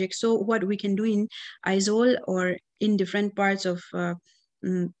of projects. So what we can do in Aizawl or in different parts of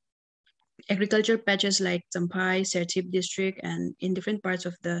agriculture patches like Champhai, Serchhip district, and in different parts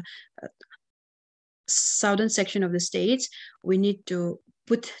of the southern section of the states, we need to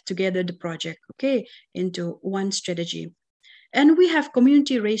put together the project, okay, into one strategy. And we have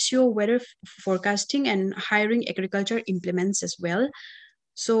community ratio weather forecasting and hiring agriculture implements as well.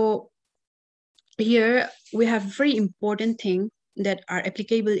 So here we have very important thing that are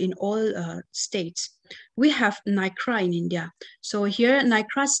applicable in all states. We have NICRA in India. So here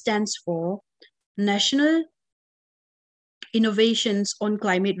NICRA stands for National Innovations on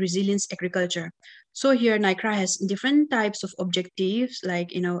Climate Resilience Agriculture. So here NICRA has different types of objectives,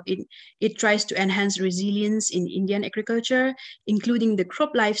 like it tries to enhance resilience in Indian agriculture, including the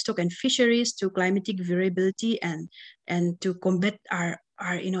crop, livestock, and fisheries to climatic variability and to combat our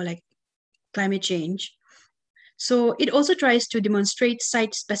climate change. So it also tries to demonstrate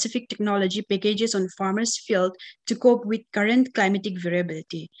site-specific technology packages on farmers' field to cope with current climatic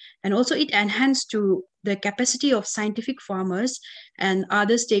variability. And also it enhances to the capacity of scientific farmers and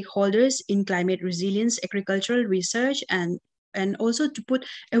other stakeholders in climate resilience, agricultural research, and also to put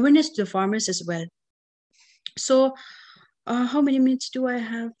awareness to the farmers as well. So how many minutes do I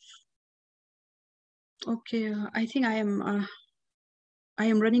have? Okay, I think I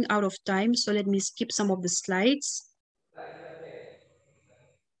am running out of time, so let me skip some of the slides.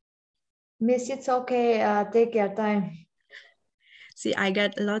 Miss, it's okay. Take your time. See, I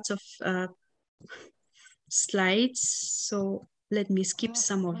got lots of slides, so let me skip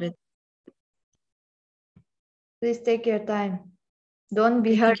some of it. Please take your time. Don't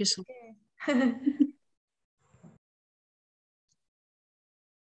be hurt. Thank you so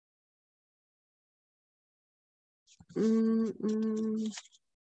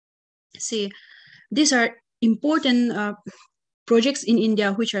See, these are important projects in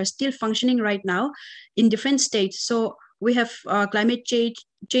India which are still functioning right now in different states. So we have climate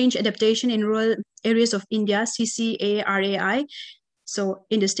change adaptation in rural areas of India, CCARAI. So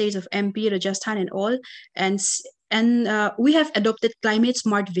in the states of MP, Rajasthan, and all, and we have adopted climate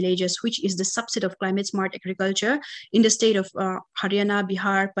smart villages, which is the subset of climate smart agriculture in the state of Haryana,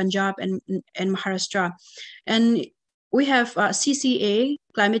 Bihar, Punjab, and Maharashtra. And we have CCA,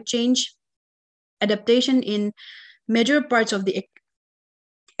 climate change adaptation in major parts of the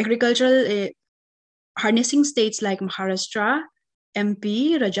agricultural harnessing states like Maharashtra,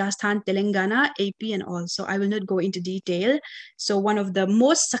 MP, Rajasthan, Telangana, AP, and all. So I will not go into detail. So one of the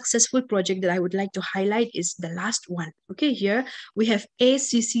most successful project that I would like to highlight is the last one. Okay, here we have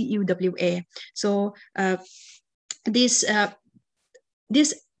ACCUWA. So this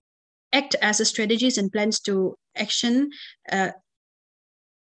act as a strategies and plans to action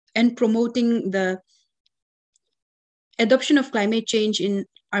and promoting the adoption of climate change in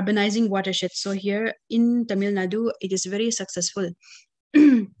urbanizing watersheds. So here in Tamil Nadu, it is very successful.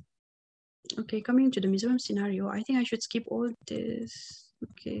 Okay, coming to the Mizoram scenario, I think I should skip all this.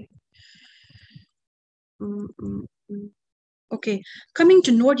 Okay. Okay, coming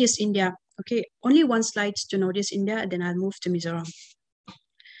to Northeast India. Okay, only one slide to Northeast India, then I'll move to Mizoram.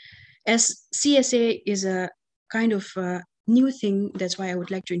 As CSA is a kind of new thing, that's why I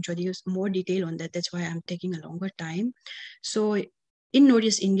would like to introduce more detail on that. That's why I'm taking a longer time. So in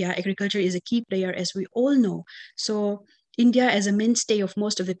Northeast India, agriculture is a key player, as we all know. So India as a mainstay of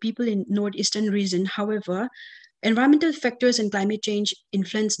most of the people in northeastern region. However, environmental factors and climate change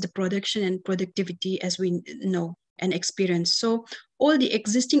influence the production and productivity, as we know and experience. So all the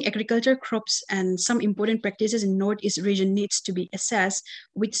existing agriculture crops and some important practices in Northeast region needs to be assessed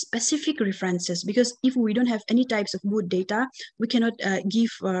with specific references, because if we don't have any types of good data, we cannot give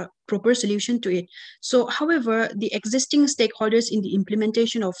a proper solution to it. So however, the existing stakeholders in the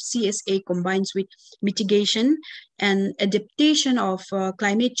implementation of CSA combines with mitigation and adaptation of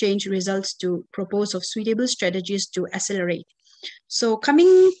climate change results to propose of suitable strategies to accelerate. So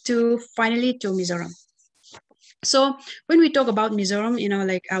coming to finally to Mizoram. So when we talk about Mizoram,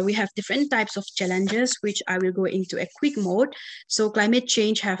 we have different types of challenges, which I will go into a quick mode. So climate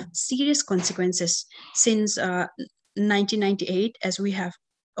change have serious consequences since 1998, as we have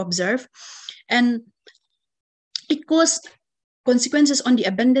observed. And it caused consequences on the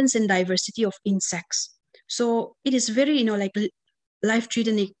abundance and diversity of insects. So it is very,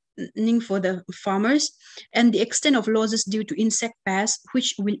 life-threatening for the farmers, and the extent of losses due to insect pests,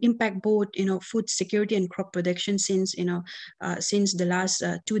 which will impact both food security and crop production since the last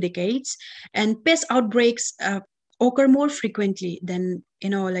 2 decades. And pest outbreaks occur more frequently than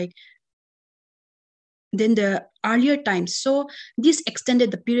than the earlier times. So this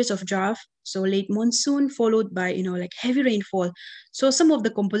extended the periods of drought, so late monsoon followed by heavy rainfall. So some of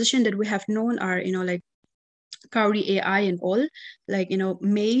the composition that we have known are cowrie AI and all,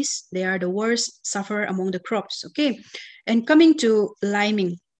 maize, they are the worst suffer among the crops. Okay, and coming to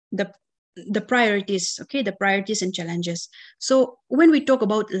liming, the priorities, okay, the priorities and challenges. So when we talk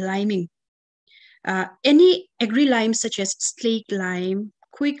about liming, any agri lime such as slake lime,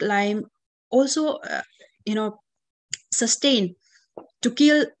 quick lime, also sustain to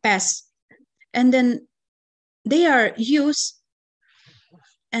kill pests, and then they are used,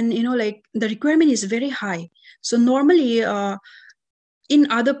 and the requirement is very high. So normally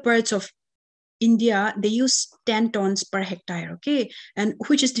in other parts of India, they use 10 tons per hectare, okay, and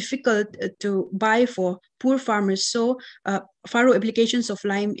which is difficult to buy for poor farmers. So furrow applications of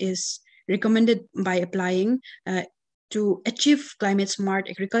lime is recommended by applying to achieve climate smart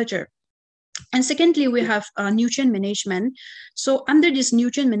agriculture. And secondly, we have nutrient management. So under this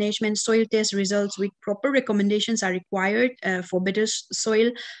nutrient management, soil test results with proper recommendations are required for better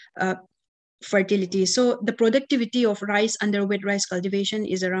soil fertility. So the productivity of rice under wet rice cultivation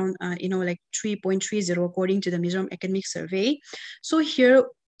is around 3.30 according to the Mizoram Academic Survey. So here,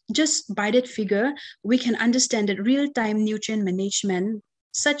 just by that figure, we can understand that real-time nutrient management,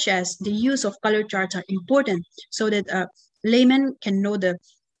 such as the use of color charts, are important so that laymen can know the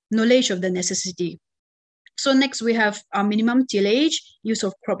knowledge of the necessity. So next we have a minimum tillage, use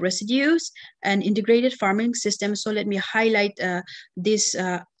of crop residues, and integrated farming system. So let me highlight this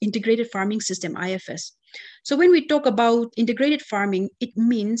integrated farming system, IFS. So when we talk about integrated farming, it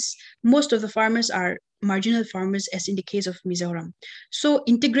means most of the farmers are marginal farmers, as in the case of Mizoram. So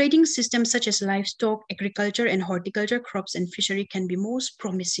integrating systems such as livestock, agriculture, and horticulture, crops, and fishery can be most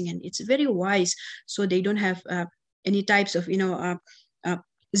promising, and it's very wise. So they don't have any types of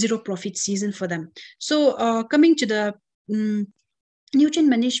zero profit season for them. So coming to the nutrient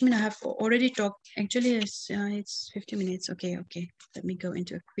management, I have already talked. Actually, it's 50 minutes. Okay. Let me go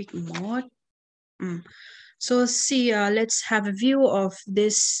into a quick mode. So see, let's have a view of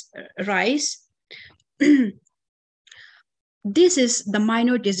this rice. This is the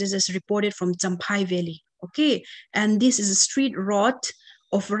minor diseases reported from Champhai Valley. Okay, and this is a street rot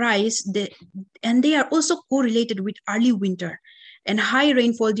of rice, and they are also correlated with early winter and high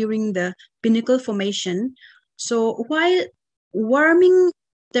rainfall during the pinnacle formation. So while warming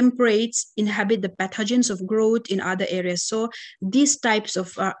temperatures inhabit the pathogens of growth in other areas, so these types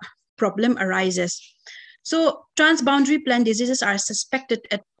of problem arises. So transboundary plant diseases are suspected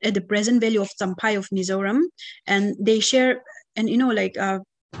at the present value of Champhai of Mizoram, and they share, and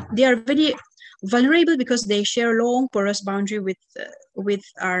they are very vulnerable because they share long porous boundary with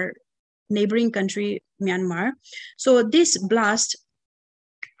our neighboring country Myanmar. So these blasts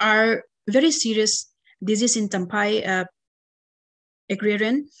are very serious disease in Champhai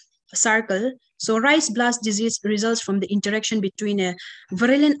agrarian circle. So rice blast disease results from the interaction between a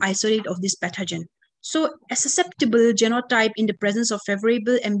virulent isolate of this pathogen. So a susceptible genotype in the presence of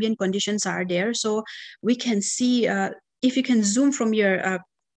favorable ambient conditions are there. So we can see, if you can zoom from your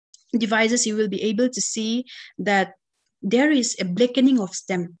devices, you will be able to see that there is a blackening of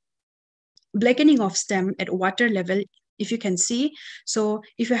stem at water level, if you can see. So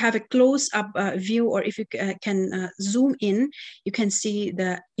if you have a close-up view, or if you can zoom in, you can see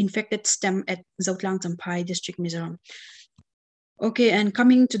the infected stem at Zautlang Champhai district, Mizoram. Okay, and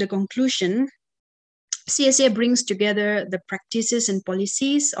coming to the conclusion, CSA brings together the practices and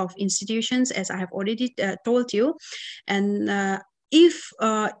policies of institutions, as I have already told you, and if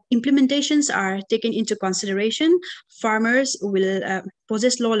implementations are taken into consideration, farmers will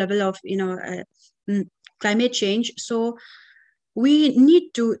possess low level of climate change. So we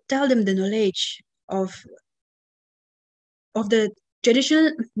need to tell them the knowledge of the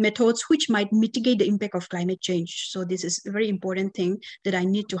traditional methods which might mitigate the impact of climate change. So this is a very important thing that I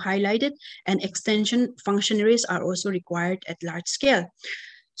need to highlight it, and extension functionaries are also required at large scale.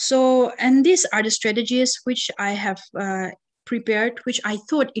 So, and these are the strategies which I have prepared, which I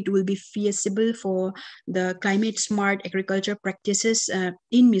thought it will be feasible for the climate smart agriculture practices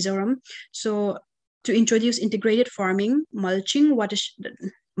in Mizoram. So to introduce integrated farming, mulching, water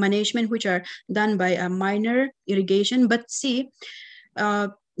management, which are done by a minor irrigation. But see,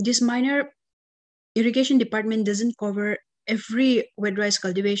 this minor irrigation department doesn't cover every wet rice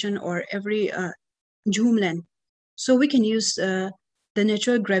cultivation or every zoomland. So we can use the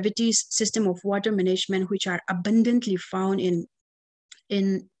natural gravity system of water management, which are abundantly found in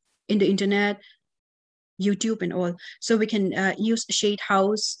the internet, YouTube and all. So we can use shade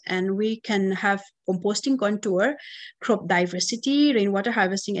house, and we can have composting contour, crop diversity, rainwater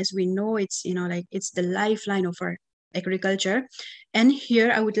harvesting. As we know, it's it's the lifeline of our agriculture. And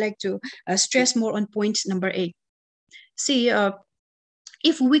here I would like to stress more on point number 8. See,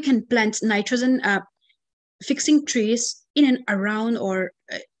 if we can plant nitrogen fixing trees in and around, or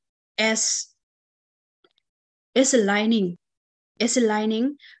as a lining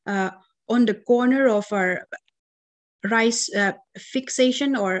on the corner of our rice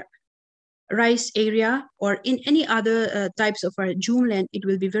fixation or rice area, or in any other types of our zoomland, it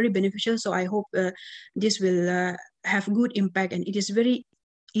will be very beneficial. So I hope this will have good impact, and it is very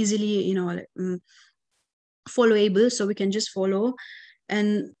easily followable, so we can just follow.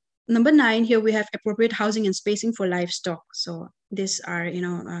 And number 9, here we have appropriate housing and spacing for livestock. So these are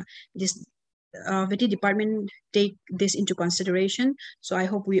this veterinary department take this into consideration. So I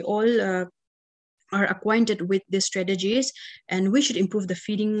hope we all are acquainted with these strategies, and we should improve the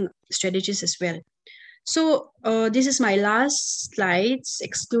feeding strategies as well. So this is my last slides,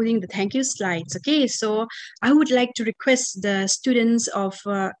 excluding the thank you slides. Okay, so I would like to request the students of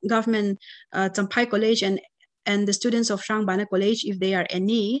government Champhai College and the students of Shrang Bana College, if they are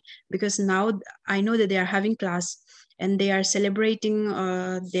any, because now I know that they are having class and they are celebrating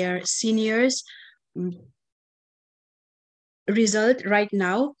their seniors result right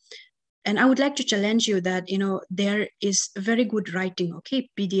now. And I would like to challenge you that, there is very good writing, okay,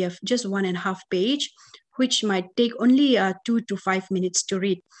 PDF, just 1.5 page, which might take only 2 to 5 minutes to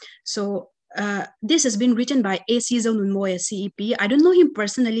read. So this has been written by A.C. Zonunmoya, CEP. I don't know him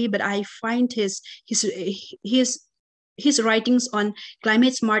personally, but I find his writings on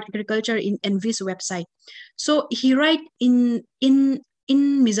climate smart agriculture in Envi's website. So he write in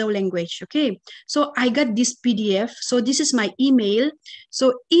Mizo language, okay? So I got this PDF. So this is my email.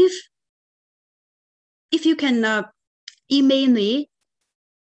 So if you can email me,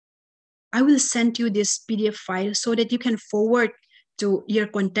 I will send you this PDF file so that you can forward to your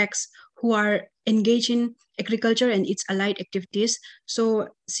contacts who are engaged in agriculture and its allied activities. So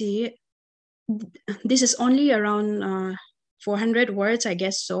see, this is only around 400 words, I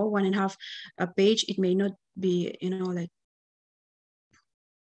guess so, 1.5 page. It may not be,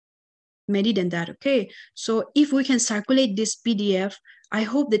 many than that, okay? So if we can circulate this PDF, I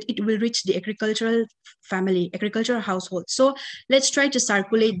hope that it will reach the agricultural household. So let's try to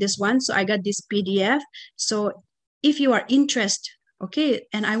circulate this one. So I got this PDF. So if you are interested, okay,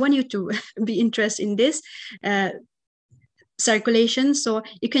 and I want you to be interested in this circulation, so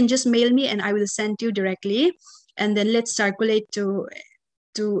you can just mail me and I will send you directly, and then let's circulate to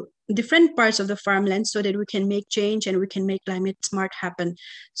different parts of the farmland so that we can make change and we can make climate smart happen.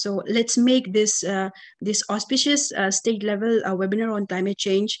 So let's make this this auspicious state level webinar on climate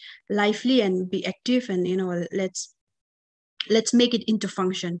change lively and be active, and let's make it into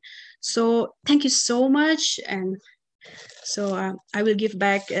function. So thank you so much, and so I will give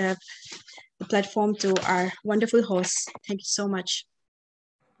back the platform to our wonderful host. Thank you so much.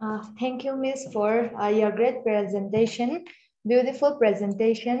 Thank you, Miss, for your great presentation, beautiful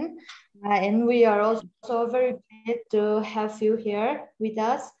presentation. And we are also very glad to have you here with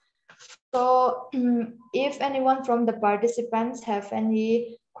us. So if anyone from the participants have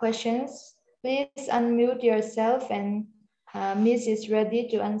any questions, please unmute yourself, and Miss is ready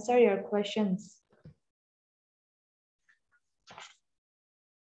to answer your questions.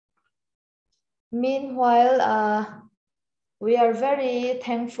 Meanwhile, we are very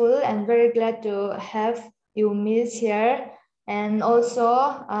thankful and very glad to have you, Miss, here. And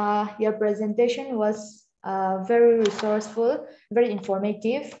also, your presentation was very resourceful, very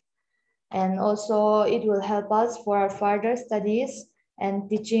informative. And also, it will help us for our further studies and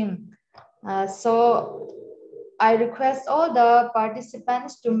teaching. So, I request all the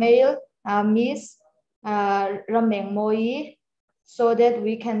participants to mail Miss Rameng Moi so that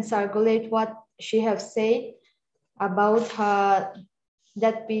we can circulate what she has said about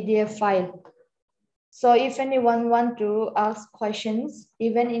that PDF file. So if anyone want to ask questions,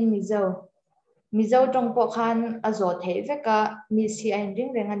 even in Mizo trong po khan azot he veka misi ein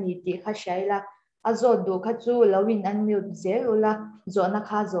ring reng ani ti kha shaila azot do kha chu lawin an mute zel ula zo na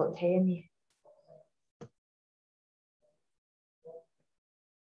kha zot he ani.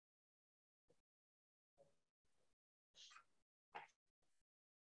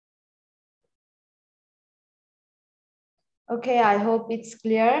 Okay, I hope it's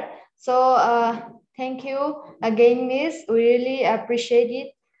clear. So thank you again, Miss. We really appreciate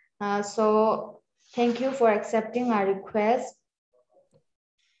it. So thank you for accepting our request.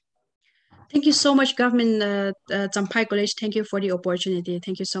 Thank you so much, Government Champhai College. Thank you for the opportunity.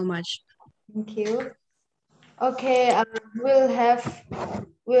 Thank you so much. Thank you. Okay,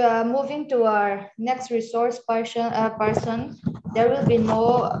 we are moving to our next resource person. There will be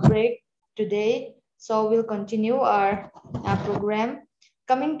no break today, so we'll continue our program.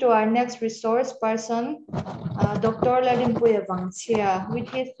 Coming to our next resource person, Dr. Ladimpuya Vangchia, with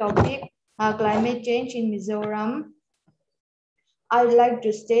his topic, climate change in Mizoram. I'd like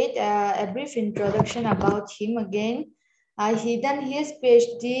to state a brief introduction about him again. He done his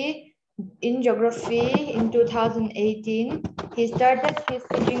PhD in geography in 2018. He started his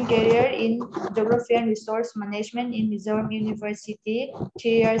teaching career in geography and resource management in Mizoram University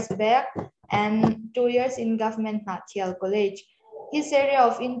 3 years back and 2 years in Government Nathial College. His area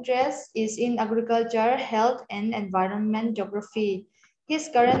of interest is in agriculture, health, and environment geography. His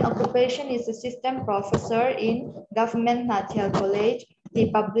current occupation is assistant professor in Government Nathial College. He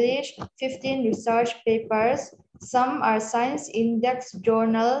published 15 research papers. Some are science index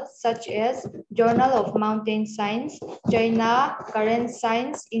journals such as Journal of Mountain Science, China, Current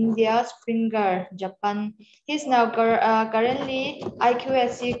Science, India, Springer, Japan. He's now currently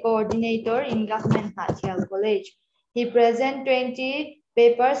IQSC coordinator in Government Nathial College. He presents 20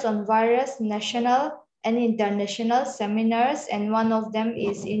 papers on various national and international seminars, and one of them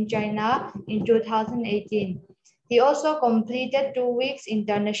is in China in 2018. He also completed 2 weeks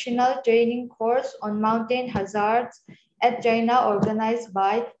international training course on mountain hazards at China, organized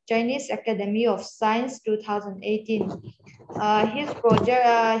by Chinese Academy of Science 2018.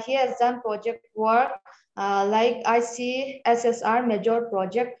 He has done project work like ICSSR major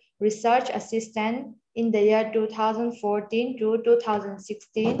project research assistant in the year 2014 to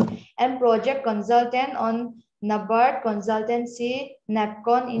 2016 and project consultant on NABARD consultancy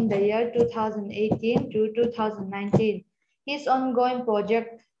NAPCON in the year 2018 to 2019. His ongoing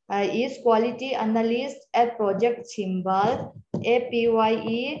project is quality analyst at Project Simbal,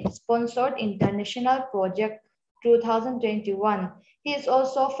 APYE sponsored international project 2021. He is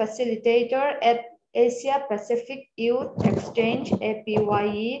also facilitator at Asia Pacific Youth Exchange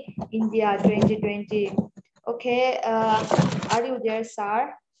APYE India 2020. Okay, are you there,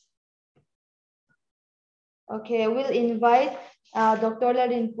 sir? Okay, we'll invite Dr.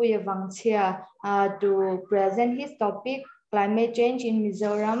 Ladimpuya Vangchia to present his topic, climate change in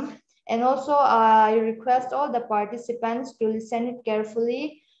Mizoram. And also, I request all the participants to listen it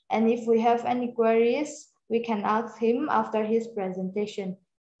carefully. And if we have any queries, we can ask him after his presentation.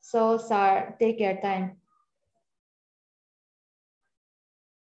 So, sir, take your time.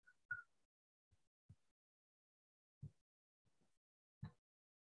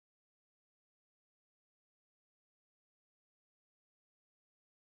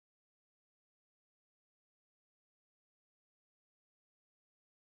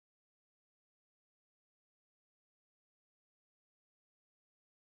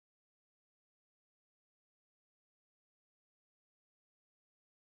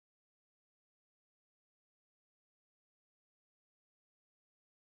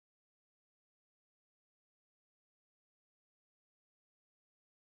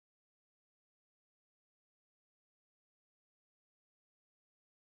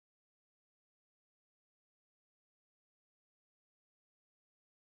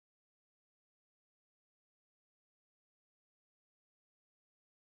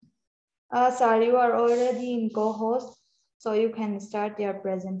 Sir, you are already in co-host, so you can start your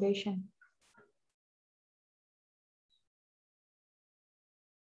presentation.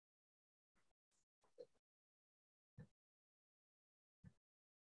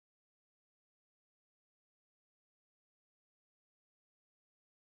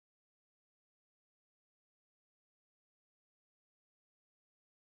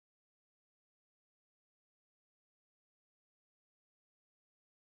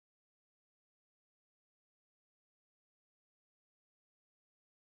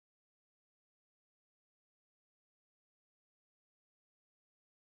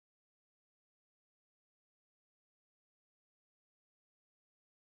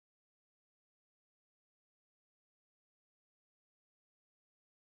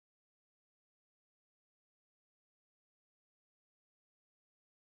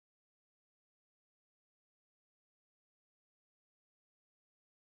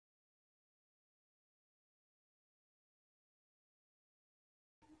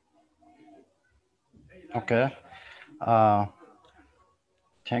 Okay. Uh,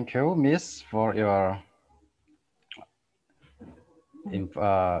 Thank you, Miss, for your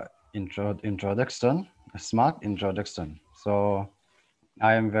introduction, smart introduction. So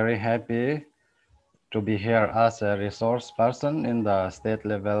I am very happy to be here as a resource person in the state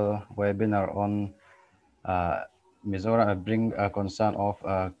level webinar on Mizoram, bring a concern of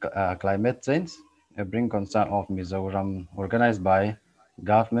climate change, bring concern of Mizoram, organized by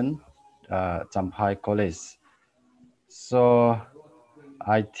government, Champhai College. So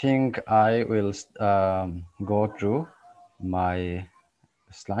I think I will go through my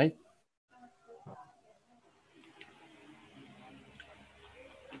slide.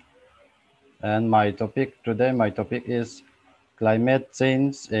 And my topic today, my topic is climate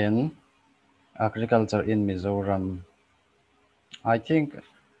change in agriculture in Mizoram. I think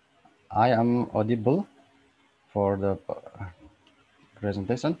I am audible for the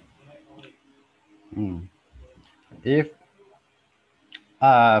presentation. If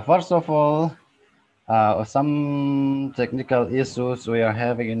first of all, some technical issues we are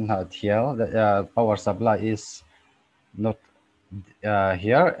having in here. The power supply is not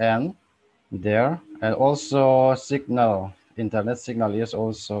here and there, and also signal, internet signal is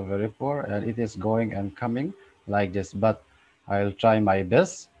also very poor, and it is going and coming like this. But I'll try my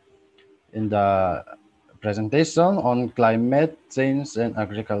best in the presentation on climate change and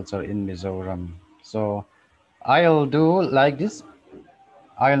agriculture in Mizoram. So I'll do like this.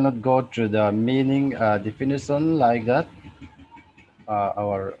 I'll not go through the meaning definition like that.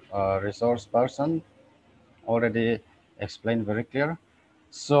 Our resource person already explained very clear.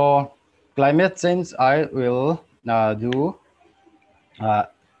 So climate change, I will do. Uh,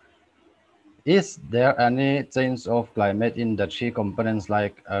 is there any change of climate in the three components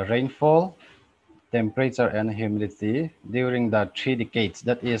like rainfall, temperature, and humidity during the 3 decades?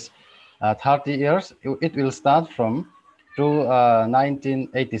 That is 30 years. It will start from to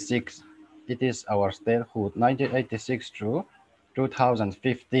 1986. It is our statehood, 1986 to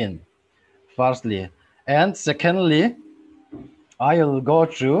 2015. Firstly, and secondly, I will go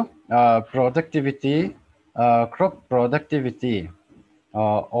through productivity, crop productivity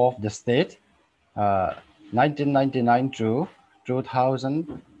of the state, uh, 1999 to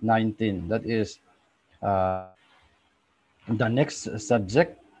 2019. That is the next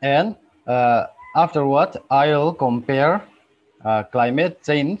subject. And afterward, I'll compare climate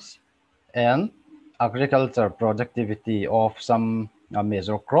change and agriculture productivity of some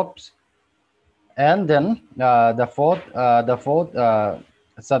major crops. And then the fourth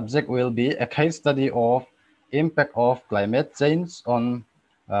subject will be a case study of impact of climate change on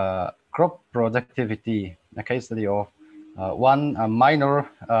crop productivity. A case study of one minor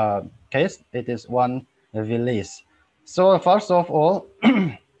case. It is one village. So first of all,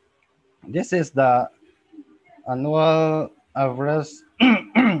 this is the annual average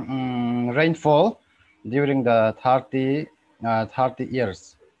rainfall during the 30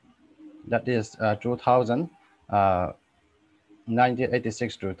 years. That is 2000.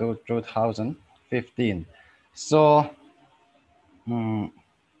 1986 to 2015. So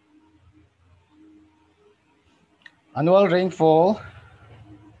annual rainfall,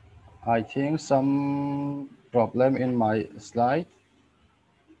 I think some problem in my slide.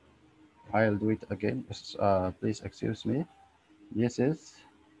 I'll do it again. Please excuse me. This is,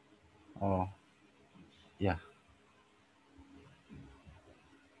 oh, yeah.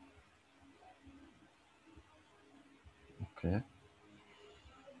 Okay.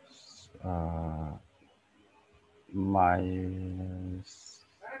 Uh, my,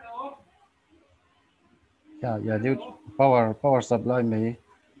 yeah, due power supply may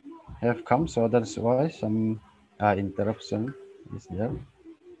have come, so that's why some interruption is there.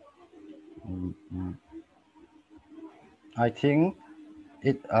 I think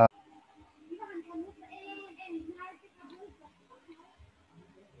it.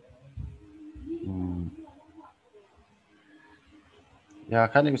 Yeah,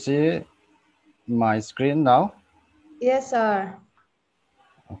 can you see my screen now? Yes, sir.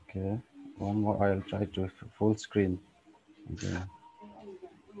 Okay, one more. I'll try to full screen again.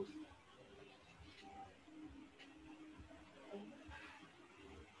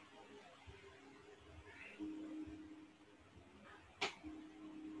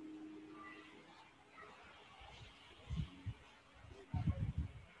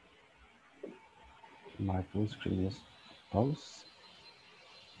 My full screen is pause.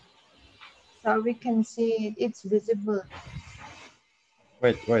 So we can see it. It's visible.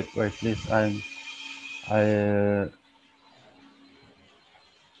 Wait, please. I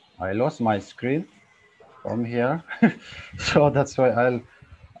I lost my screen from here, so that's why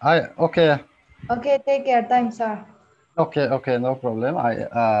okay. Okay, take your time, sir. Okay, no problem.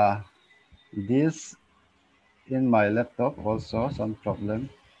 This in my laptop also some problem.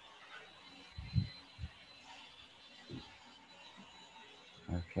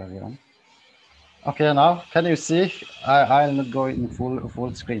 I'll carry on. Okay, now can you see? I'll not go in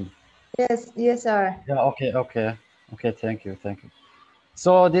full screen. Yes, sir. Yeah. Okay. Thank you.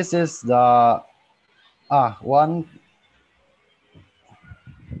 So this is the one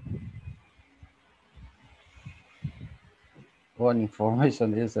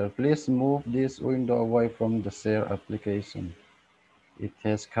information is please move this window away from the share application. It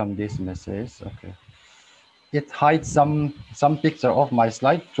has come this message. Okay. It hides some picture of my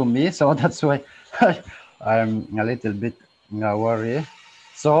slide to me, so that's why I'm a little bit worried.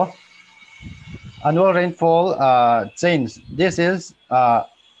 So annual rainfall change. This is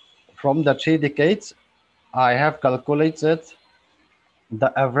from the 3 decades. I have calculated the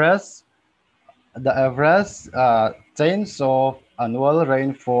average change of annual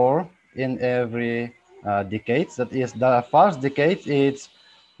rainfall in every decade. That is, the first decade is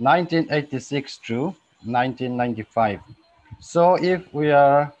 1986 to 1995. So if we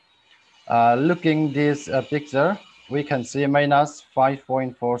are looking this picture, we can see minus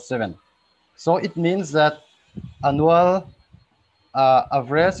 5.47. So it means that annual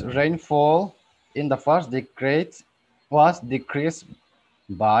average rainfall in the first decade was decreased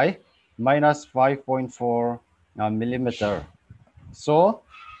by minus 5.4 millimeter. So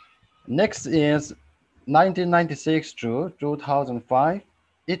next is 1996 to 2005.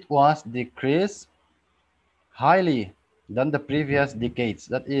 It was decreased highly than the previous decades.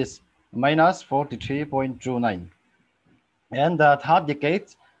 That is minus 43.29. And the third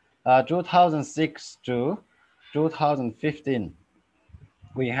decade, 2006 to 2015,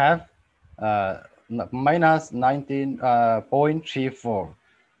 we have minus 19.34.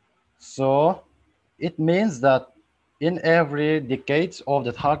 So it means that in every decade of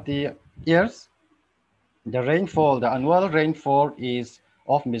the 30 years, the annual rainfall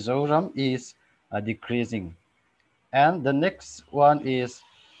of Mizoram is decreasing. And the next one is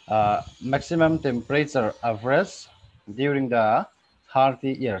maximum temperature average during the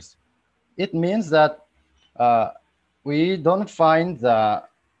 30 years. It means that we don't find the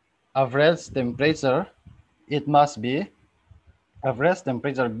average temperature. It must be average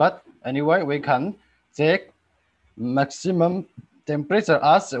temperature, but anyway, we can take maximum temperature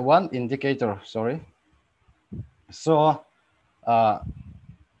as one indicator. Sorry. So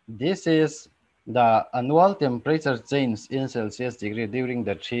this is the annual temperature change in Celsius degree during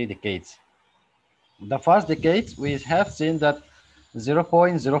the 3 decades. The first decade, we have seen that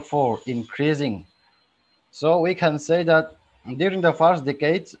 0.04 increasing. So we can say that during the first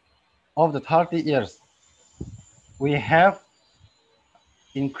decade of the 30 years, we have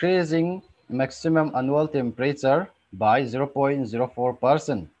increasing maximum annual temperature by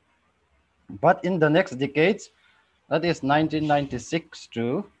 0.04%. But in the next decades, that is 1996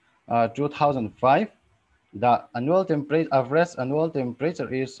 to 2005, the average annual temperature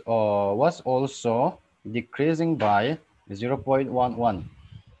was also decreasing by 0.11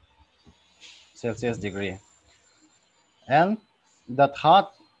 Celsius degree. And the third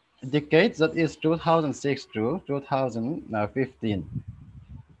decade, that is 2006 to 2015,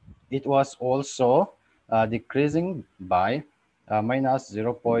 it was also decreasing by minus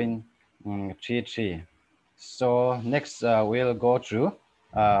 0.33. So next we'll go through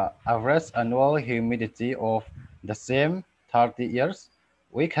average annual humidity of the same 30 years.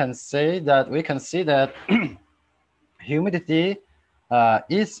 We can see that humidity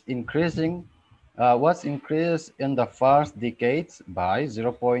is increasing was increased in the first decades by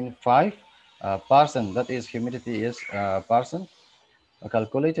 0.5%. That is, humidity is percent,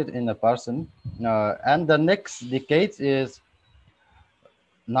 calculated in a percent. And the next decade is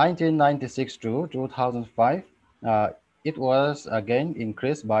 1996 to 2005. It was again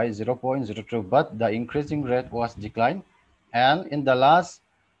increased by 0.02, but the increasing rate was declined. And in the last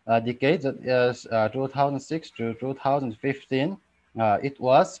decade, that is 2006 to 2015, it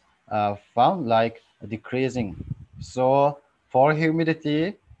was found like decreasing. So for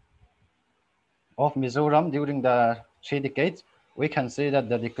humidity of Mizoram during the 3 decades, we can see that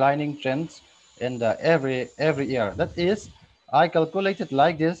the declining trends in the every year. That is, I calculated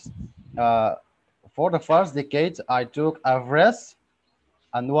like this. For the first decade, I took average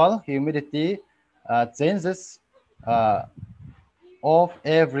annual humidity changes of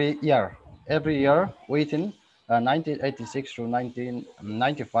every year within 1986 to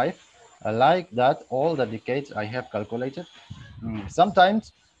 1995, like that all the decades I have calculated.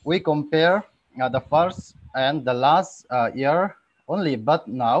 Sometimes we compare the first and the last year only, but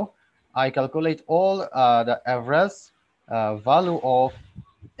now I calculate all the average value of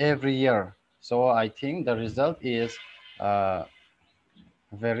every year. So I think the result is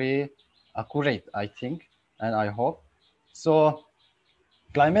very accurate, I think, and I hope. So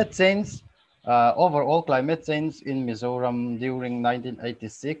climate change, overall climate change in Mizoram during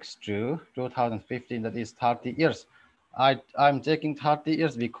 1986 to 2015, that is 30 years. I'm taking 30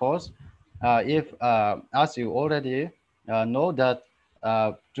 years because as you already know that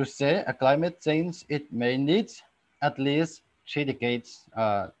to say a climate change, it may need at least 3 decades,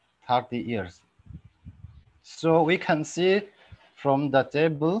 30 years. So we can see from the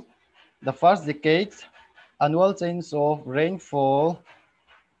table, the first decade, annual change of rainfall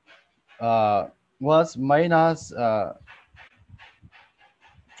was minus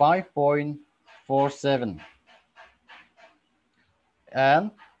 5.47,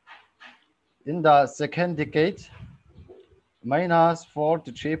 and in the second decade minus 4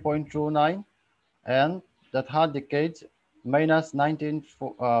 to 3.29, and the third decade minus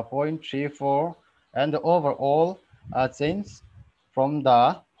 19.34, and the overall change from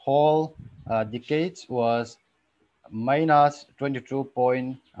the whole decade was minus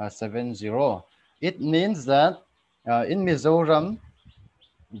 22.70. It means that in Mizoram,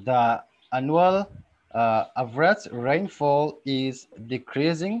 the annual average rainfall is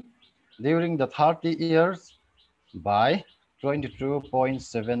decreasing during the 30 years by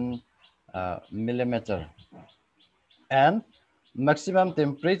 22.7 millimeter. And maximum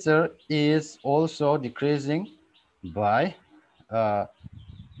temperature is also decreasing by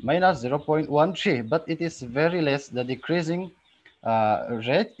minus 0.13, but it is very less. The decreasing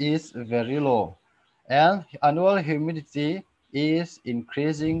rate is very low, and annual humidity is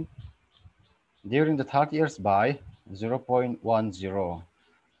increasing during the 30 years by 0.10.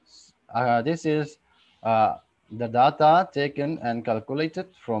 This is the data taken and calculated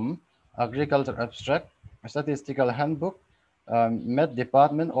from Agriculture Abstract, Statistical Handbook, Met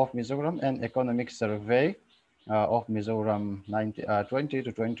Department of Mizoram, and Economic Survey of Mizoram 20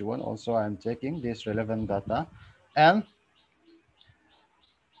 to 21. Also, I'm taking this relevant data. And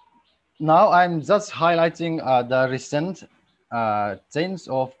now I'm just highlighting the recent change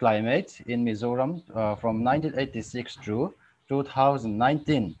of climate in Mizoram from 1986 to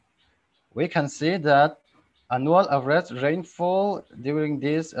 2019. We can see that annual average rainfall during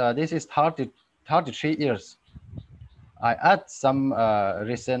this is 33 years. I add some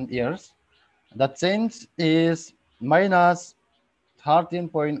recent years. The change is minus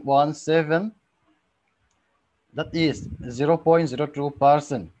 13.17, that is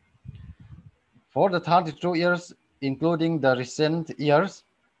 0.02%. For the 32 years, including the recent years,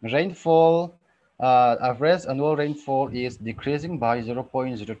 rainfall, average annual rainfall is decreasing by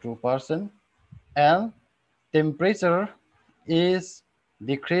 0.02%, and temperature is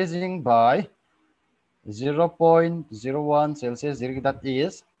decreasing by 0.01 Celsius, that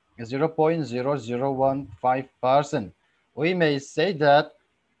is 0.0015%. We may say that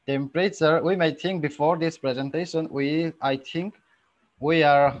temperature, we may think before this presentation, I think we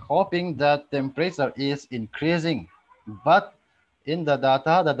are hoping that temperature is increasing, but in the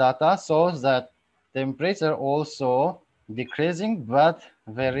data shows that temperature also decreasing, but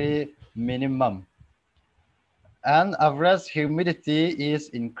very minimum. And average humidity is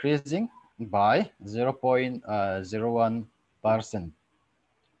increasing by 0.01%.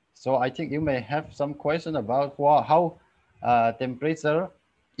 So I think you may have some question about how temperature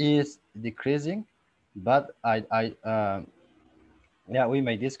is decreasing, but yeah, we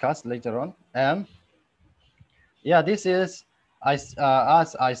may discuss later on. And yeah, this is as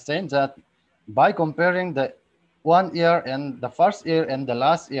I said that by comparing the 1 year and the first year and the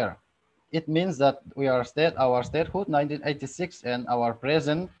last year. It means that our statehood 1986 and our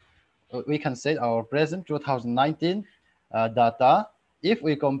present, we can say our present 2019 data. If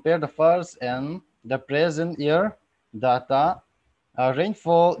we compare the first and the present year data,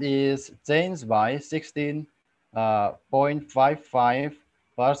 rainfall is changed by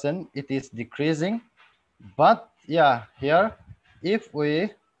 16.55%. It is decreasing. But yeah, here, if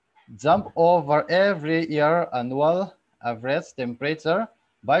we jump over every year annual average temperature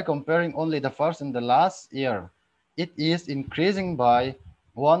by comparing only the first and the last year, it is increasing by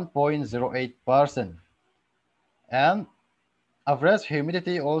 1.08%. And average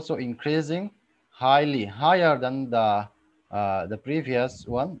humidity also increasing higher than the previous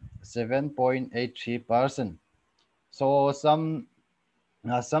one, 7.83%. So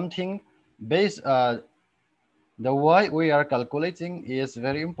something based the way we are calculating is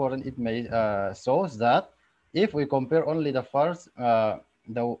very important. It may shows that if we compare only the first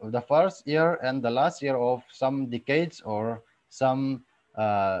year and the last year of some decades or some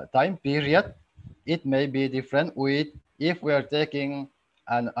time period, it may be different with if we are taking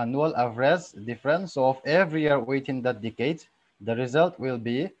an annual average difference of every year within that decade, the result will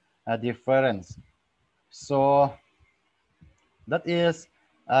be a difference. So that is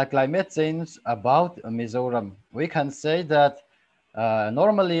climate change about Mizoram. We can say that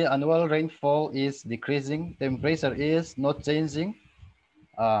normally annual rainfall is decreasing, temperature is not changing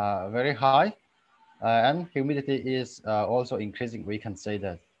very high, and humidity is also increasing, we can say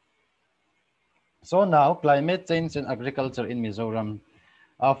that. So now climate change and agriculture in Mizoram.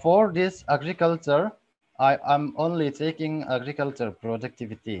 For this agriculture, I am only taking agriculture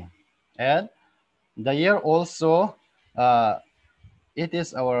productivity. And the year also, it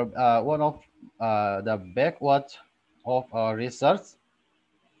is our one of the backward of our research,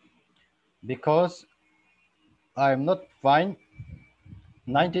 because I'm not find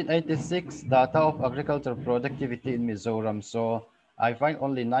 1986 data of agriculture productivity in Mizoram. So I find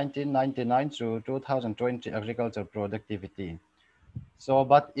only 1999 to 2020 agriculture productivity. So,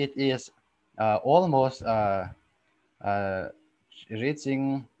 but it is almost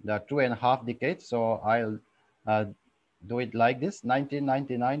reaching the 2.5 decades. So I'll do it like this: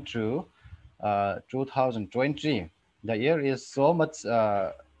 1999 to 2020. The year is so much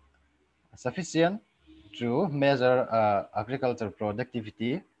sufficient to measure agriculture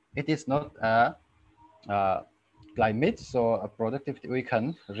productivity. It is not a climate, so a productivity, we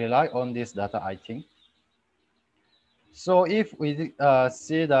can rely on this data, I think. So if we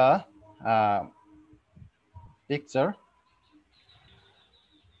see the picture,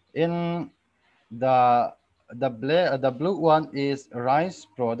 in the blue one is rice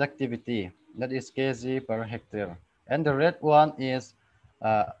productivity, that is kg per hectare, and the red one is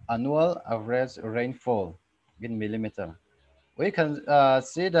annual average rainfall in millimeter. We can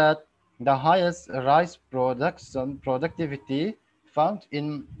see that the highest rice production productivity found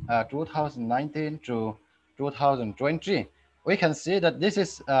in 2019 to 2020. We can see that this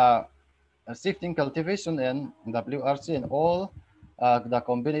is shifting cultivation and WRC and all the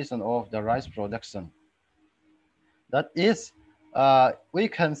combination of the rice production. That is, we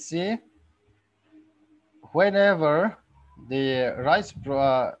can see whenever the rice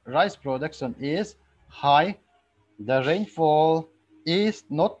production is high, the rainfall is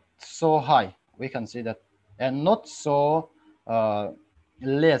not so high. We can see that, and not so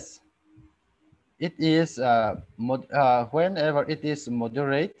less. It is whenever it is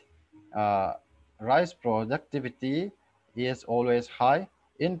moderate, rice productivity is always high.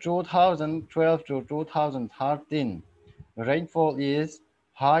 In 2012 to 2013, rainfall is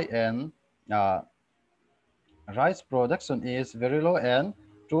high and rice production is very low, and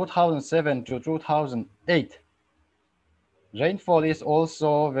 2007 to 2008, rainfall is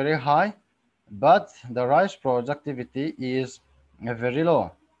also very high, but the rice productivity is very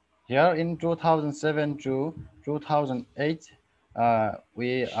low. Here in 2007 to 2008,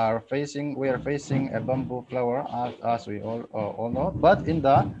 we are facing a bamboo flower, as we all know. But in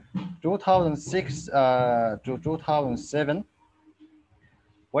the 2006 to 2007,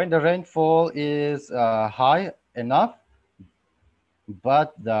 when the rainfall is high enough,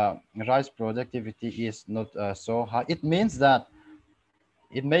 but the rice productivity is not so high, it means that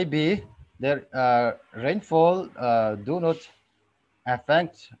it may be that rainfall do not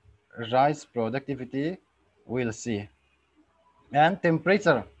affect rice productivity. We'll see. And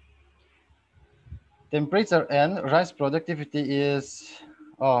temperature and rice productivity is,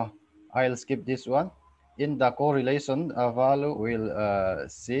 I'll skip this one. In the correlation value, we'll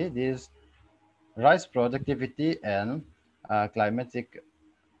see this rice productivity and climatic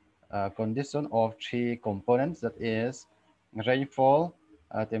condition of three components, that is rainfall,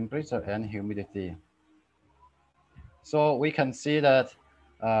 temperature, and humidity. So we can see that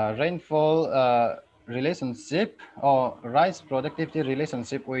rainfall relationship or rice productivity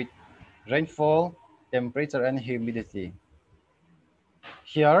relationship with rainfall, temperature, and humidity.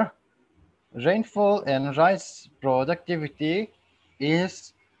 Here, rainfall and rice productivity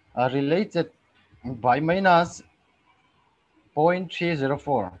is related by minus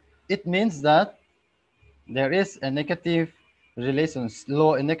 0.304. It means that there is a negative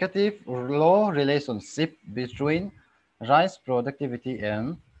low relationship between rice productivity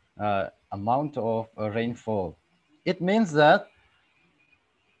and amount of rainfall. It means that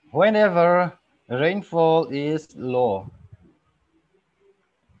whenever rainfall is low,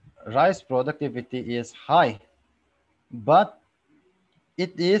 rice productivity is high, but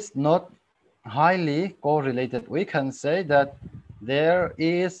it is not highly correlated. We can say that there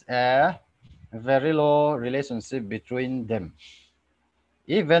is a very low relationship between them.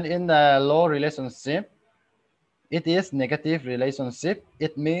 Even in a low relationship, it is negative relationship.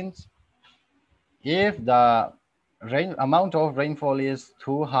 It means if the amount of rainfall is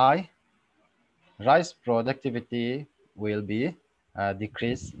too high, rice productivity will be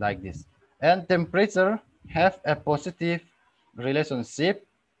decreased like this. And temperature have a positive relationship,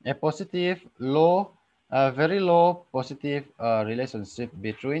 a positive low, very low positive relationship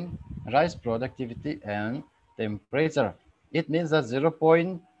between rice productivity and temperature. It means that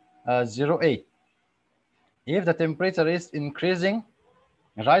 0.08. If the temperature is increasing,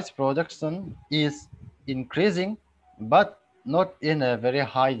 rice production is increasing, but not in a very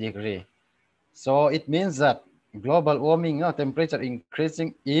high degree. So it means that global warming, temperature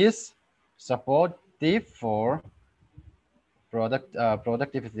increasing is supportive for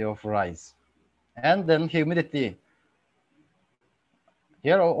productivity of rice. And then humidity.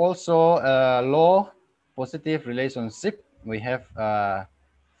 Here also a low positive relationship. We have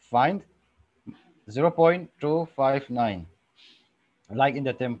find 0.259. Like in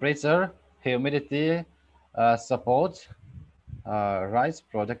the temperature, humidity supports rice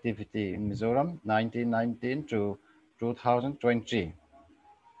productivity in Mizoram 1919 to 2020.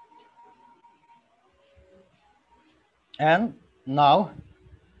 And now,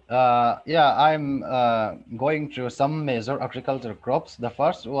 I'm going through some major agricultural crops. The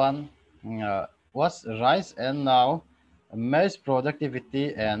first one was rice, and now maize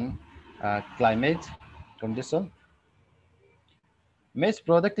productivity and climate condition. Maize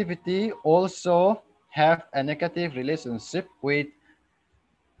productivity also have a negative relationship with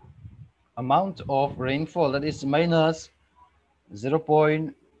amount of rainfall, that is minus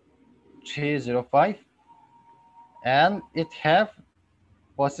 0.305, and it have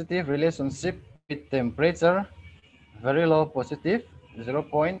positive relationship with temperature, very low positive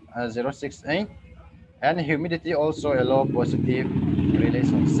 0.068, and humidity also a low positive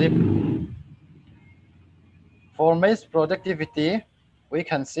relationship. For maize productivity, we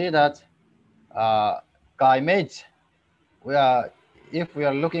can see that climate, if we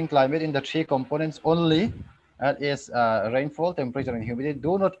are looking climate in the three components only, that is rainfall, temperature, and humidity,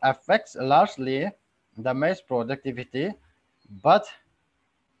 do not affect largely the maize productivity, but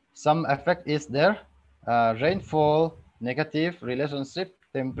some effect is there. Rainfall negative relationship,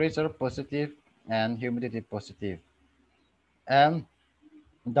 temperature positive, and humidity positive. And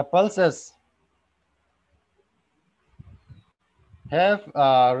the pulses have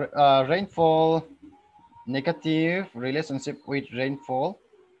rainfall negative relationship with rainfall,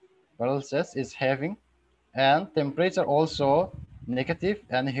 pulses is having, and temperature also negative,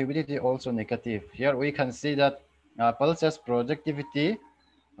 and humidity also negative. Here we can see that pulses productivity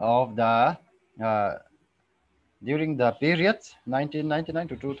of the during the period 1999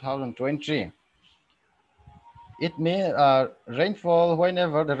 to 2020. It may rainfall,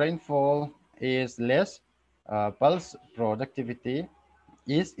 whenever the rainfall is less, pulse productivity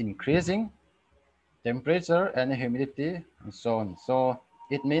is increasing, temperature and humidity and so on. So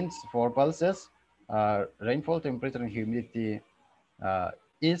it means for pulses, rainfall, temperature, and humidity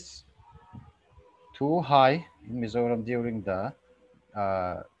is too high in Mizoram during the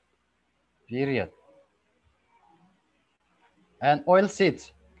period. And oil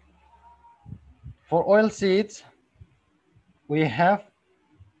seeds. For oil seeds, we have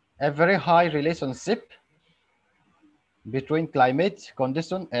a very high relationship between climate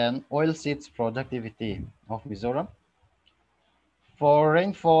condition and oil seeds productivity of Mizoram. For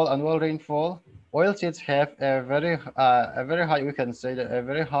rainfall, annual rainfall, oil seeds have a very high, we can say that a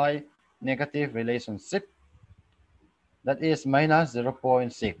very high negative relationship, that is minus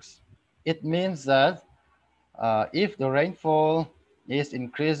 0.6. It means that if the rainfall is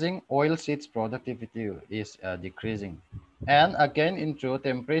increasing, oil seeds productivity is decreasing. And again, into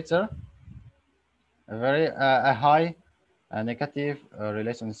temperature, a high negative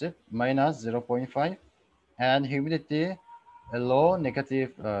relationship minus 0.5, and humidity a low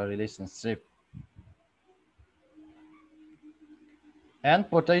negative relationship. And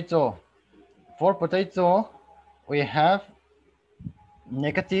potato, for potato we have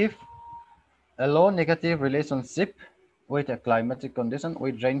a low negative relationship with a climatic condition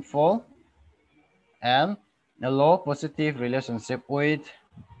with rainfall, and a low positive relationship with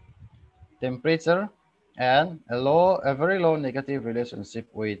temperature, and a very low negative relationship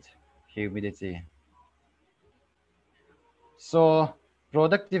with humidity. So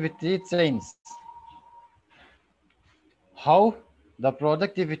productivity change. How the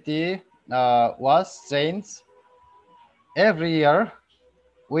productivity was changed every year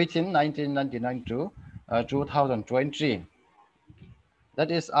within 1999 to 2020.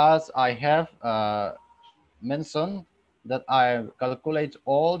 That is, as I have mentioned, that I calculate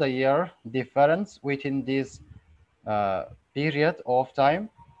all the year difference within this period of time,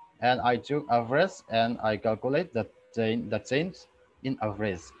 and I took average and I calculate the change in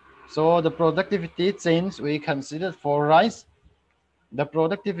average. So the productivity change we considered for rice, the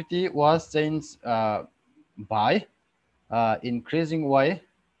productivity was changed by increasing way,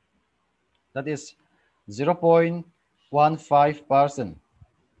 that is 0.15%,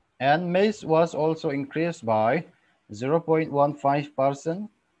 and maize was also increased by 0.15%,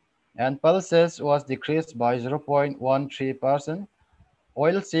 and pulses was decreased by 0.13%.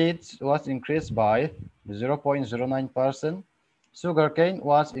 Oilseeds was increased by 0.09%. Sugarcane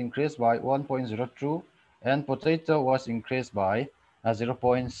was increased by 1.02, and potato was increased by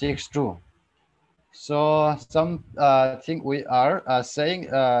 0.62. So some think we are saying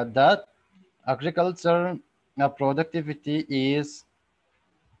that agriculture productivity is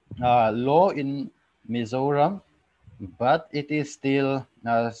low in Mizoram, but it is still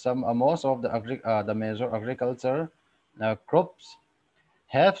most of the major agriculture crops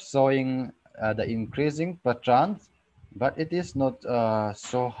have showing the increasing patterns, but it is not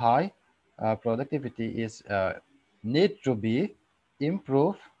so high. Productivity is need to be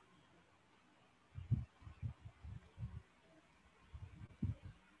improved.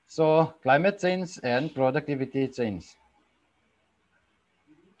 So climate change and productivity change.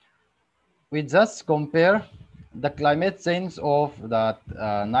 We just compare the climate change of that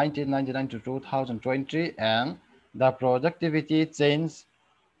 1999 to 2020 and the productivity change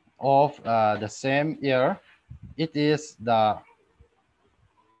of the same year. It is the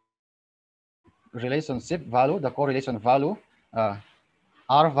relationship value, the correlation value,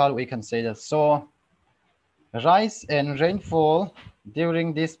 R value, we can say that. So rise and rainfall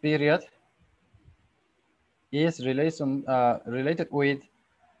during this period is related with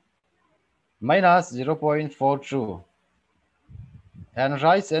minus 0.42, and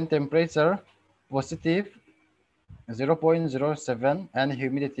rise and temperature positive 0.07, and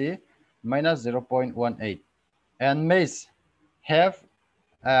humidity minus 0.18. And maize have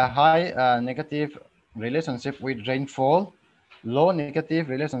a high negative relationship with rainfall, low negative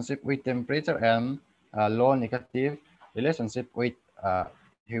relationship with temperature, and low negative relationship with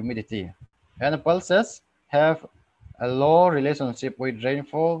humidity. And pulses have a low relationship with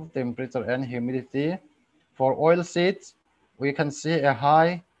rainfall, temperature, and humidity. For oil seeds, we can see a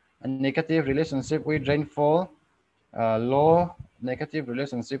high negative relationship with rainfall, low negative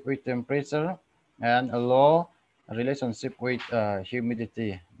relationship with temperature, and a low relationship with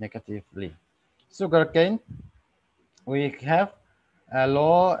humidity negatively. Sugarcane, we have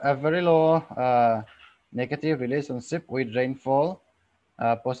a very low negative relationship with rainfall,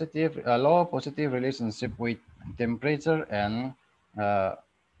 low positive relationship with temperature, and very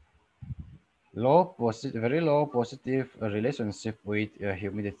low positive relationship with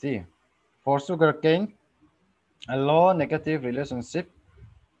humidity. For sugarcane, a low negative relationship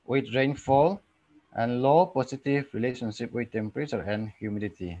with rainfall, and low positive relationship with temperature and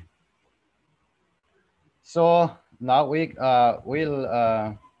humidity. So now we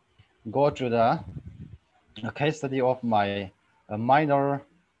will go to the case study of my minor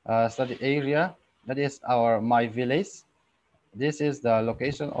study area. That is my village. This is the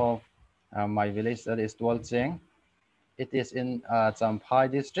location of my village, that is Tualcheng. It is in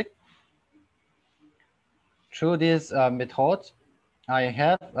Champhai district. Through this method, I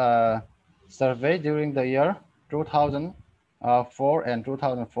have surveyed during the year 2004 and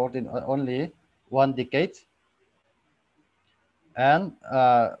 2014, only 1 decade. And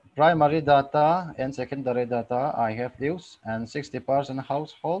primary data and secondary data I have used, and 60%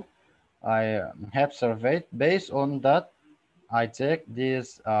 household I have surveyed. Based on that, I take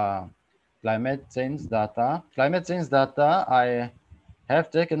this climate change data. Climate change data I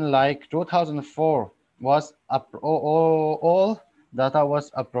have taken like 2004 was all data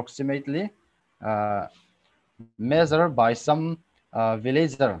was approximately measured by some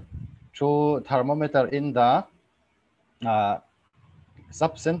villager through thermometer in the uh,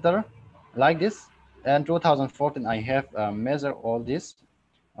 sub center like this. And 2014 I have measured all this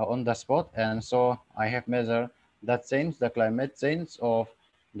on the spot, and so I have measured that change, the climate change of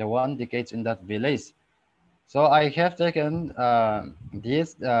the 1 decade in that village. So I have taken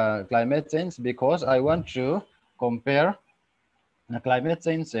this climate change because I want to compare the climate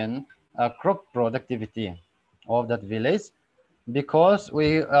change and crop productivity of that village, because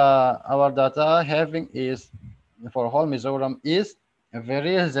we our data having is for whole Mizoram is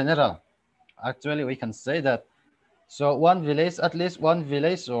very general. Actually, we can say that. So one village, at least one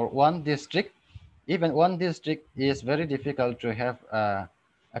village or one district, even one district is very difficult to have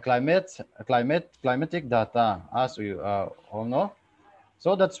climatic data, as we all know.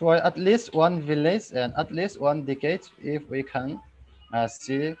 So that's why at least one village and at least 1 decade, if we can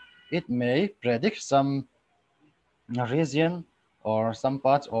see, it may predict some region or some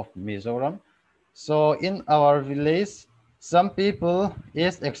parts of Mizoram. So in our village, some people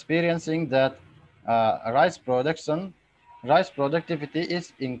is experiencing that rice productivity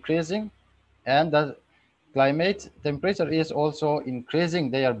is increasing, and the climate temperature is also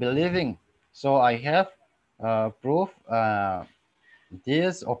increasing. They are believing. So I have proof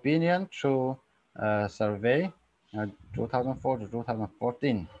this opinion through survey 2004 to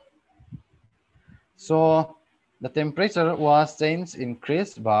 2014. So the temperature was changed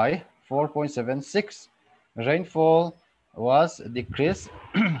increased by 4.76. Rainfall was decreased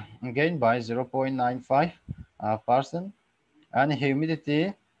again by 0.95%, and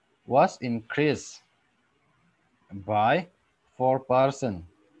humidity was increased by 4%.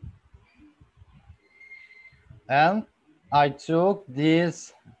 And I took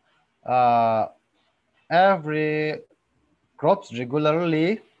this every crops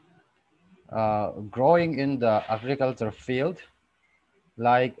regularly growing in the agriculture field,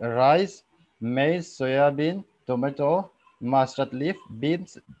 like rice, maize, soybean, tomato, mustard leaf,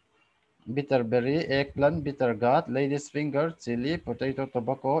 beans, bitterberry, eggplant, bitter gourd, lady's finger, chili, potato,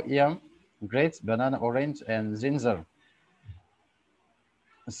 tobacco, yam, grapes, banana, orange, and ginger.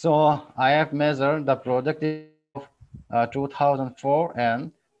 So I have measured the productivity of 2004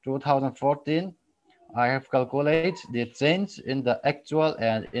 and 2014. I have calculated the change in the actual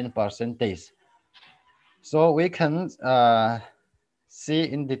and in percentage. So we can see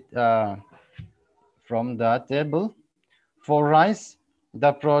in the from the table for rice,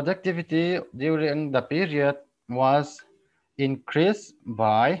 the productivity during the period was increased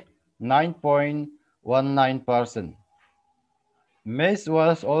by 9.19%. Maize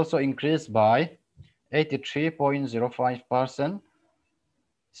was also increased by 83.05%.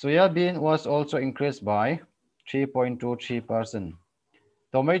 Soybean was also increased by 3.23%.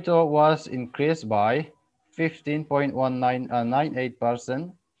 Tomato was increased by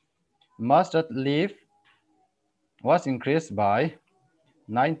 15.1998%. Mustard leaf was increased by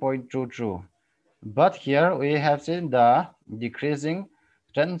 9.22. But here we have seen the decreasing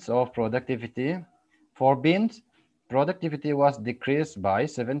trends of productivity. For beans, productivity was decreased by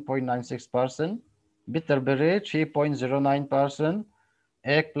 7.96%, bitterberry 3.09%,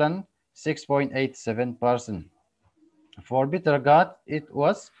 eggplant 6.87%. For bitter gourd, it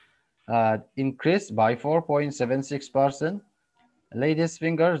was increased by 4.76%, lady's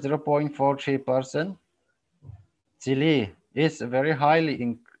finger 0.43%. Chili is very highly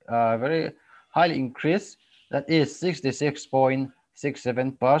increased, that is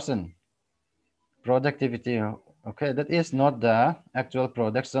 66.67% productivity. Okay, that is not the actual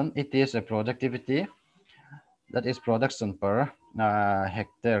production, it is a productivity, that is production per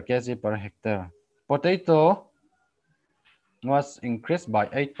hectare, kg per hectare. Potato was increased by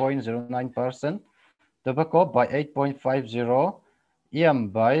 8.09%, tobacco by 8.50, yam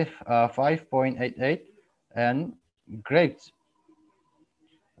by 5.88, and grapes.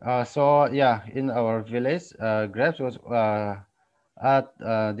 So yeah, in our village, grapes was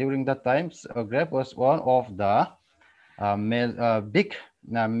during that times, grape was one of the big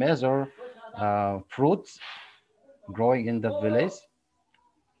major fruits growing in the village.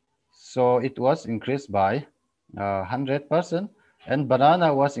 So it was increased by 100%, and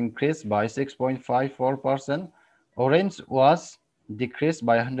banana was increased by 6.54%. Orange was decreased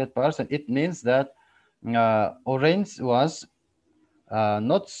by 100%. It means that orange was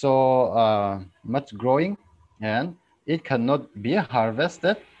not so much growing, and it cannot be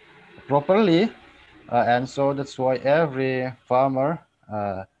harvested properly And so that's why every farmer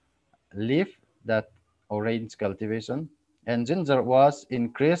leave that orange cultivation, and ginger was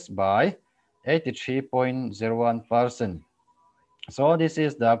increased by 83.01%. So this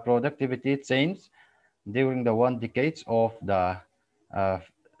is the productivity change during the 1 decade of the uh,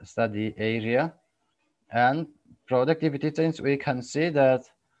 study area. And productivity change, we can see that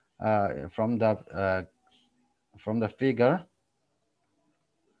from the figure.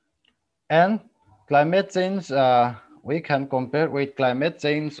 And climate change, we can compare with climate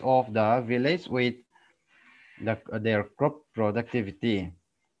change of the village with their crop productivity.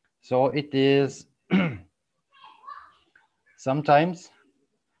 So it is sometimes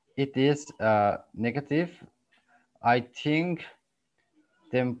it is negative. I think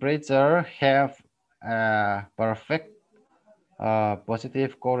temperature have a perfect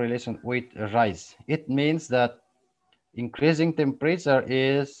positive correlation with rise. It means that increasing temperature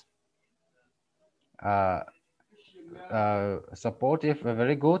is uh, supportive,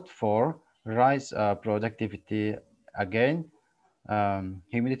 very good for rise productivity. Again,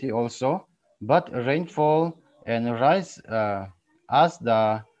 humidity also, but rainfall and rise as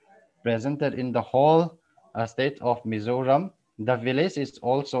the presented in the whole state of Mizoram. The village is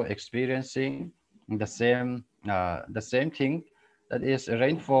also experiencing the same thing, that is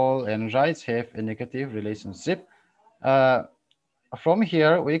rainfall and rise have a negative relationship. Uh, from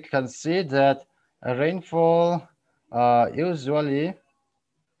here we can see that rainfall usually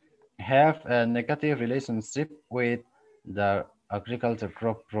have a negative relationship with the agriculture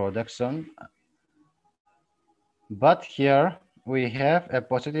crop production, but here we have a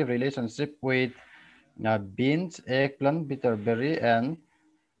positive relationship with beans, eggplant, bitterberry, and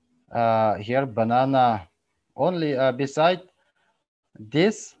here banana. Only beside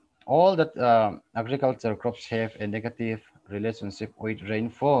this, all that agriculture crops have a negative relationship with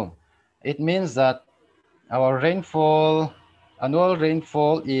rainfall. It means that our rainfall, annual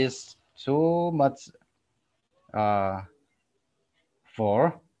rainfall is too much uh,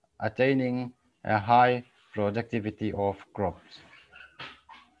 for attaining a high productivity of crops.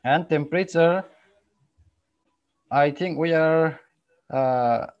 And temperature, I think we are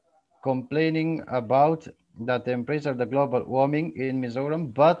uh, complaining about the temperature, the global warming in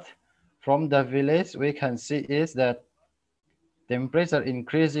Mizoram, but from the village we can see is that temperature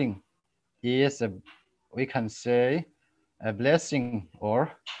increasing is we can say a blessing,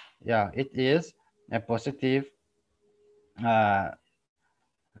 or yeah, it is a uh,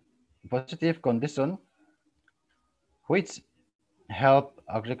 positive condition which help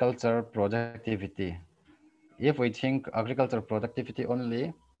agriculture productivity. If we think agriculture productivity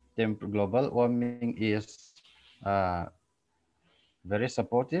only, then global warming is very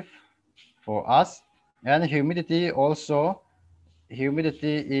supportive for us. And humidity also,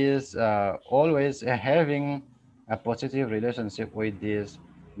 humidity is always having a positive relationship with these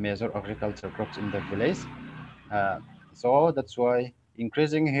major agriculture crops in the village. Uh, so that's why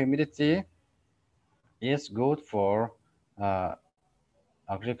increasing humidity is good for uh,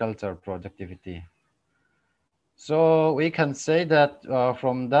 agriculture productivity. So we can say that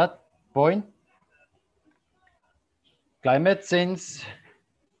from that point, climate change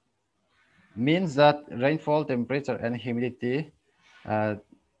means that rainfall, temperature, and humidity uh,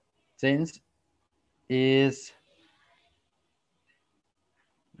 change is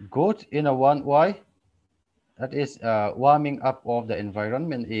good in a one way. That is, warming up of the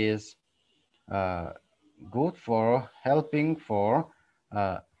environment is uh, good for helping for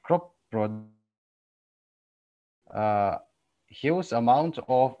crop production. Huge amount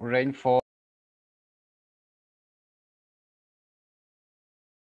of rainfall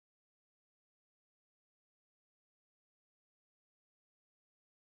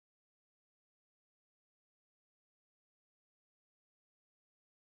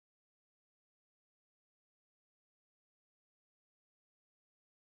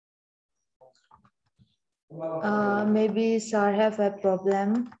Maybe sir have a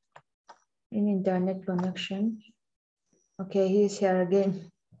problem in internet connection. Okay, he's here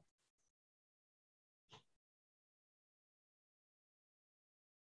again.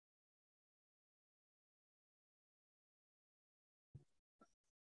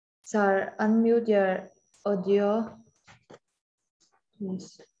 Sir, unmute your audio,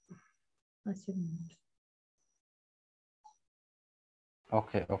 please.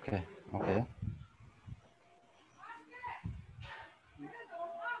 Okay, okay, okay.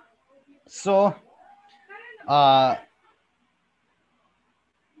 So uh,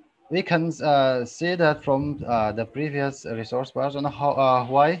 we can see that from the previous resource version how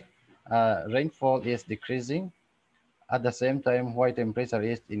why rainfall is decreasing, at the same time why temperature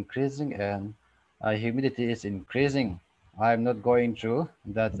is increasing, and humidity is increasing. I'm not going through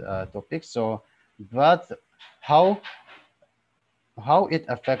that topic. So, but how it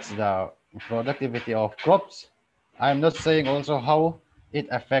affects the productivity of crops. I'm not saying also how it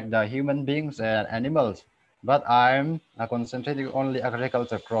affects the human beings and animals, but I'm concentrating only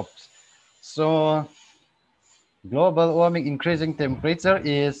agriculture crops. So global warming, increasing temperature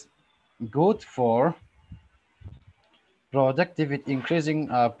is good for productivity, increasing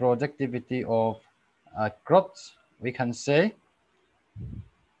productivity of crops, we can say,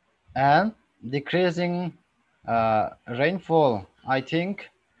 and decreasing rainfall. I think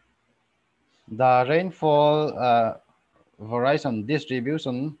the rainfall horizon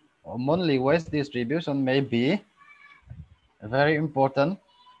distribution or monthly waste distribution may be very important,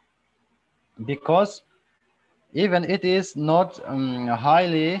 because even it is not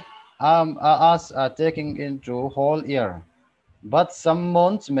highly as taking into whole year, but some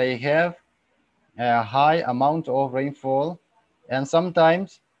months may have a high amount of rainfall, and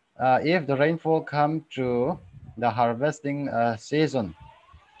sometimes if the rainfall come to the harvesting season,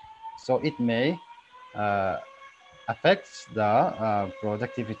 so it may uh, affects the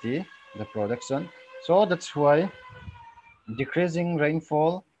productivity, the production. So that's why decreasing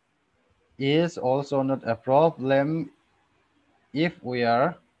rainfall is also not a problem if we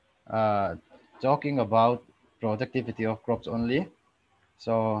are uh, talking about productivity of crops only.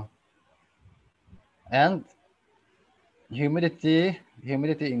 So, and humidity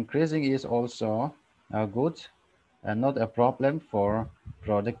increasing is also good and not a problem for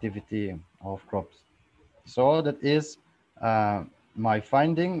productivity of crops. So that is my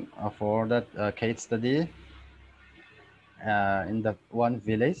finding for that case study in the one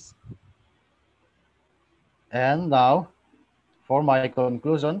village. And now, for my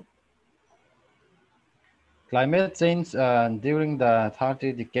conclusion, climate change during the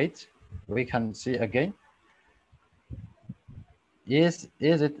 30 decades, we can see again, is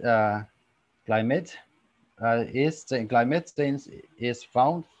it climate? Climate change is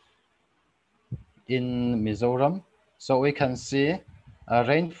found in Mizoram, so we can see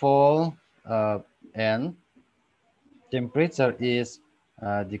rainfall and temperature is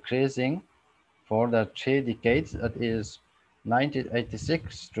decreasing for the 3 decades, that is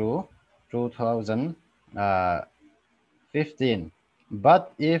 1986 to 2015.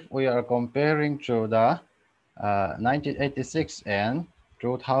 But if we are comparing to the 1986 and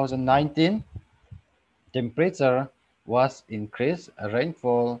 2019, temperature was increased,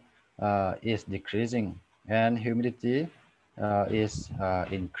 rainfall is decreasing, and humidity is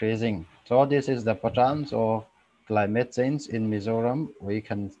increasing. So this is the patterns of climate change in Mizoram we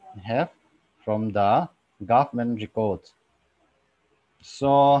can have from the government records.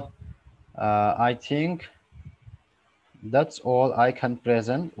 So I think that's all I can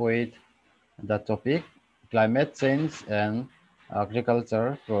present with the topic climate change and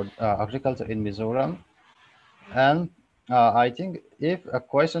agriculture in Mizoram. And I think if a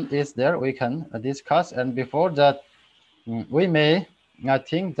question is there, we can discuss. And before that, we may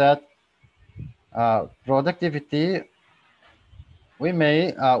think that productivity, we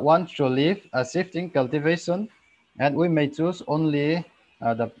may want to leave a shifting cultivation, and we may choose only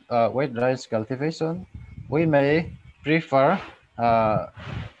the wet rice cultivation. We may prefer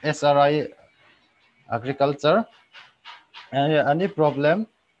SRI agriculture. And any problem,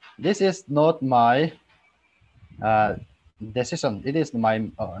 this is not my decision. It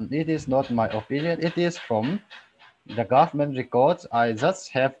is not my opinion. It is from the government records. I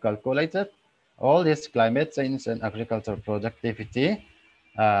just have calculated all this climate change and agricultural productivity.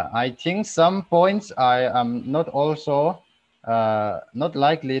 I think some points I am not also not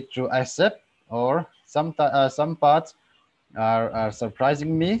likely to accept, or some parts are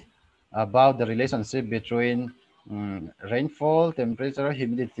surprising me about the relationship between rainfall, temperature,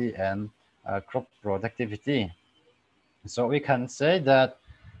 humidity, and crop productivity. So we can say that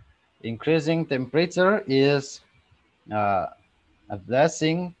increasing temperature is uh, a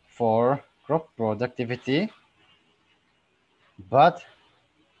blessing for crop productivity, but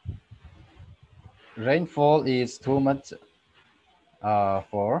rainfall is too much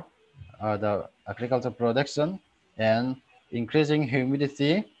for the agricultural production, and increasing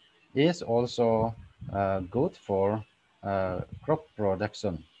humidity is also good for crop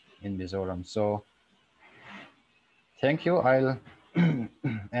production in Mizoram. So thank you. I'll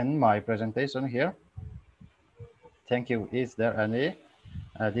end my presentation here. Thank you. Is there any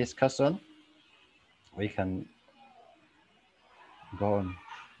discussion? We can go on.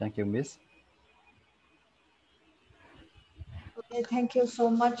 Thank you, Miss. Thank you so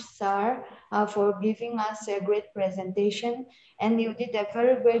much, sir, for giving us a great presentation. And you did a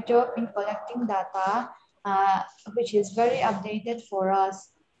very great job in collecting data, which is very updated for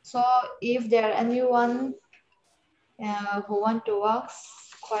us. So if there are anyone who want to ask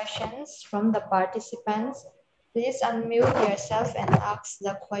questions from the participants, please unmute yourself and ask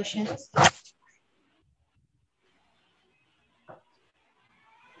the questions.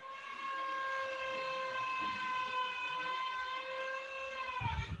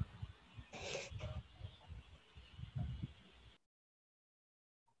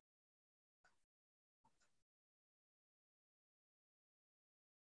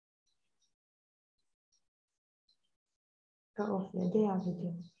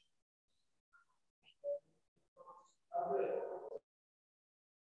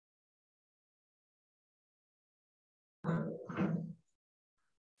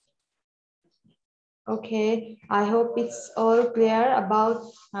 Okay, I hope it's all clear about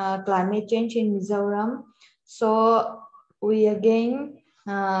climate change in Mizoram. So we again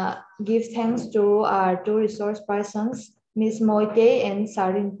give thanks to our two resource persons, Ms. Moite and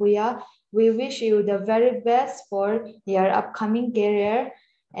Sarin Puya. We wish you the very best for your upcoming career.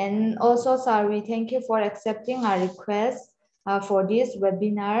 And also, sir, we thank you for accepting our request for this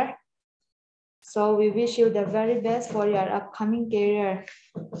webinar. So we wish you the very best for your upcoming career.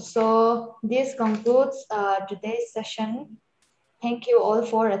 So this concludes today's session. Thank you all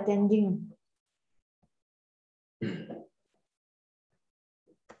for attending.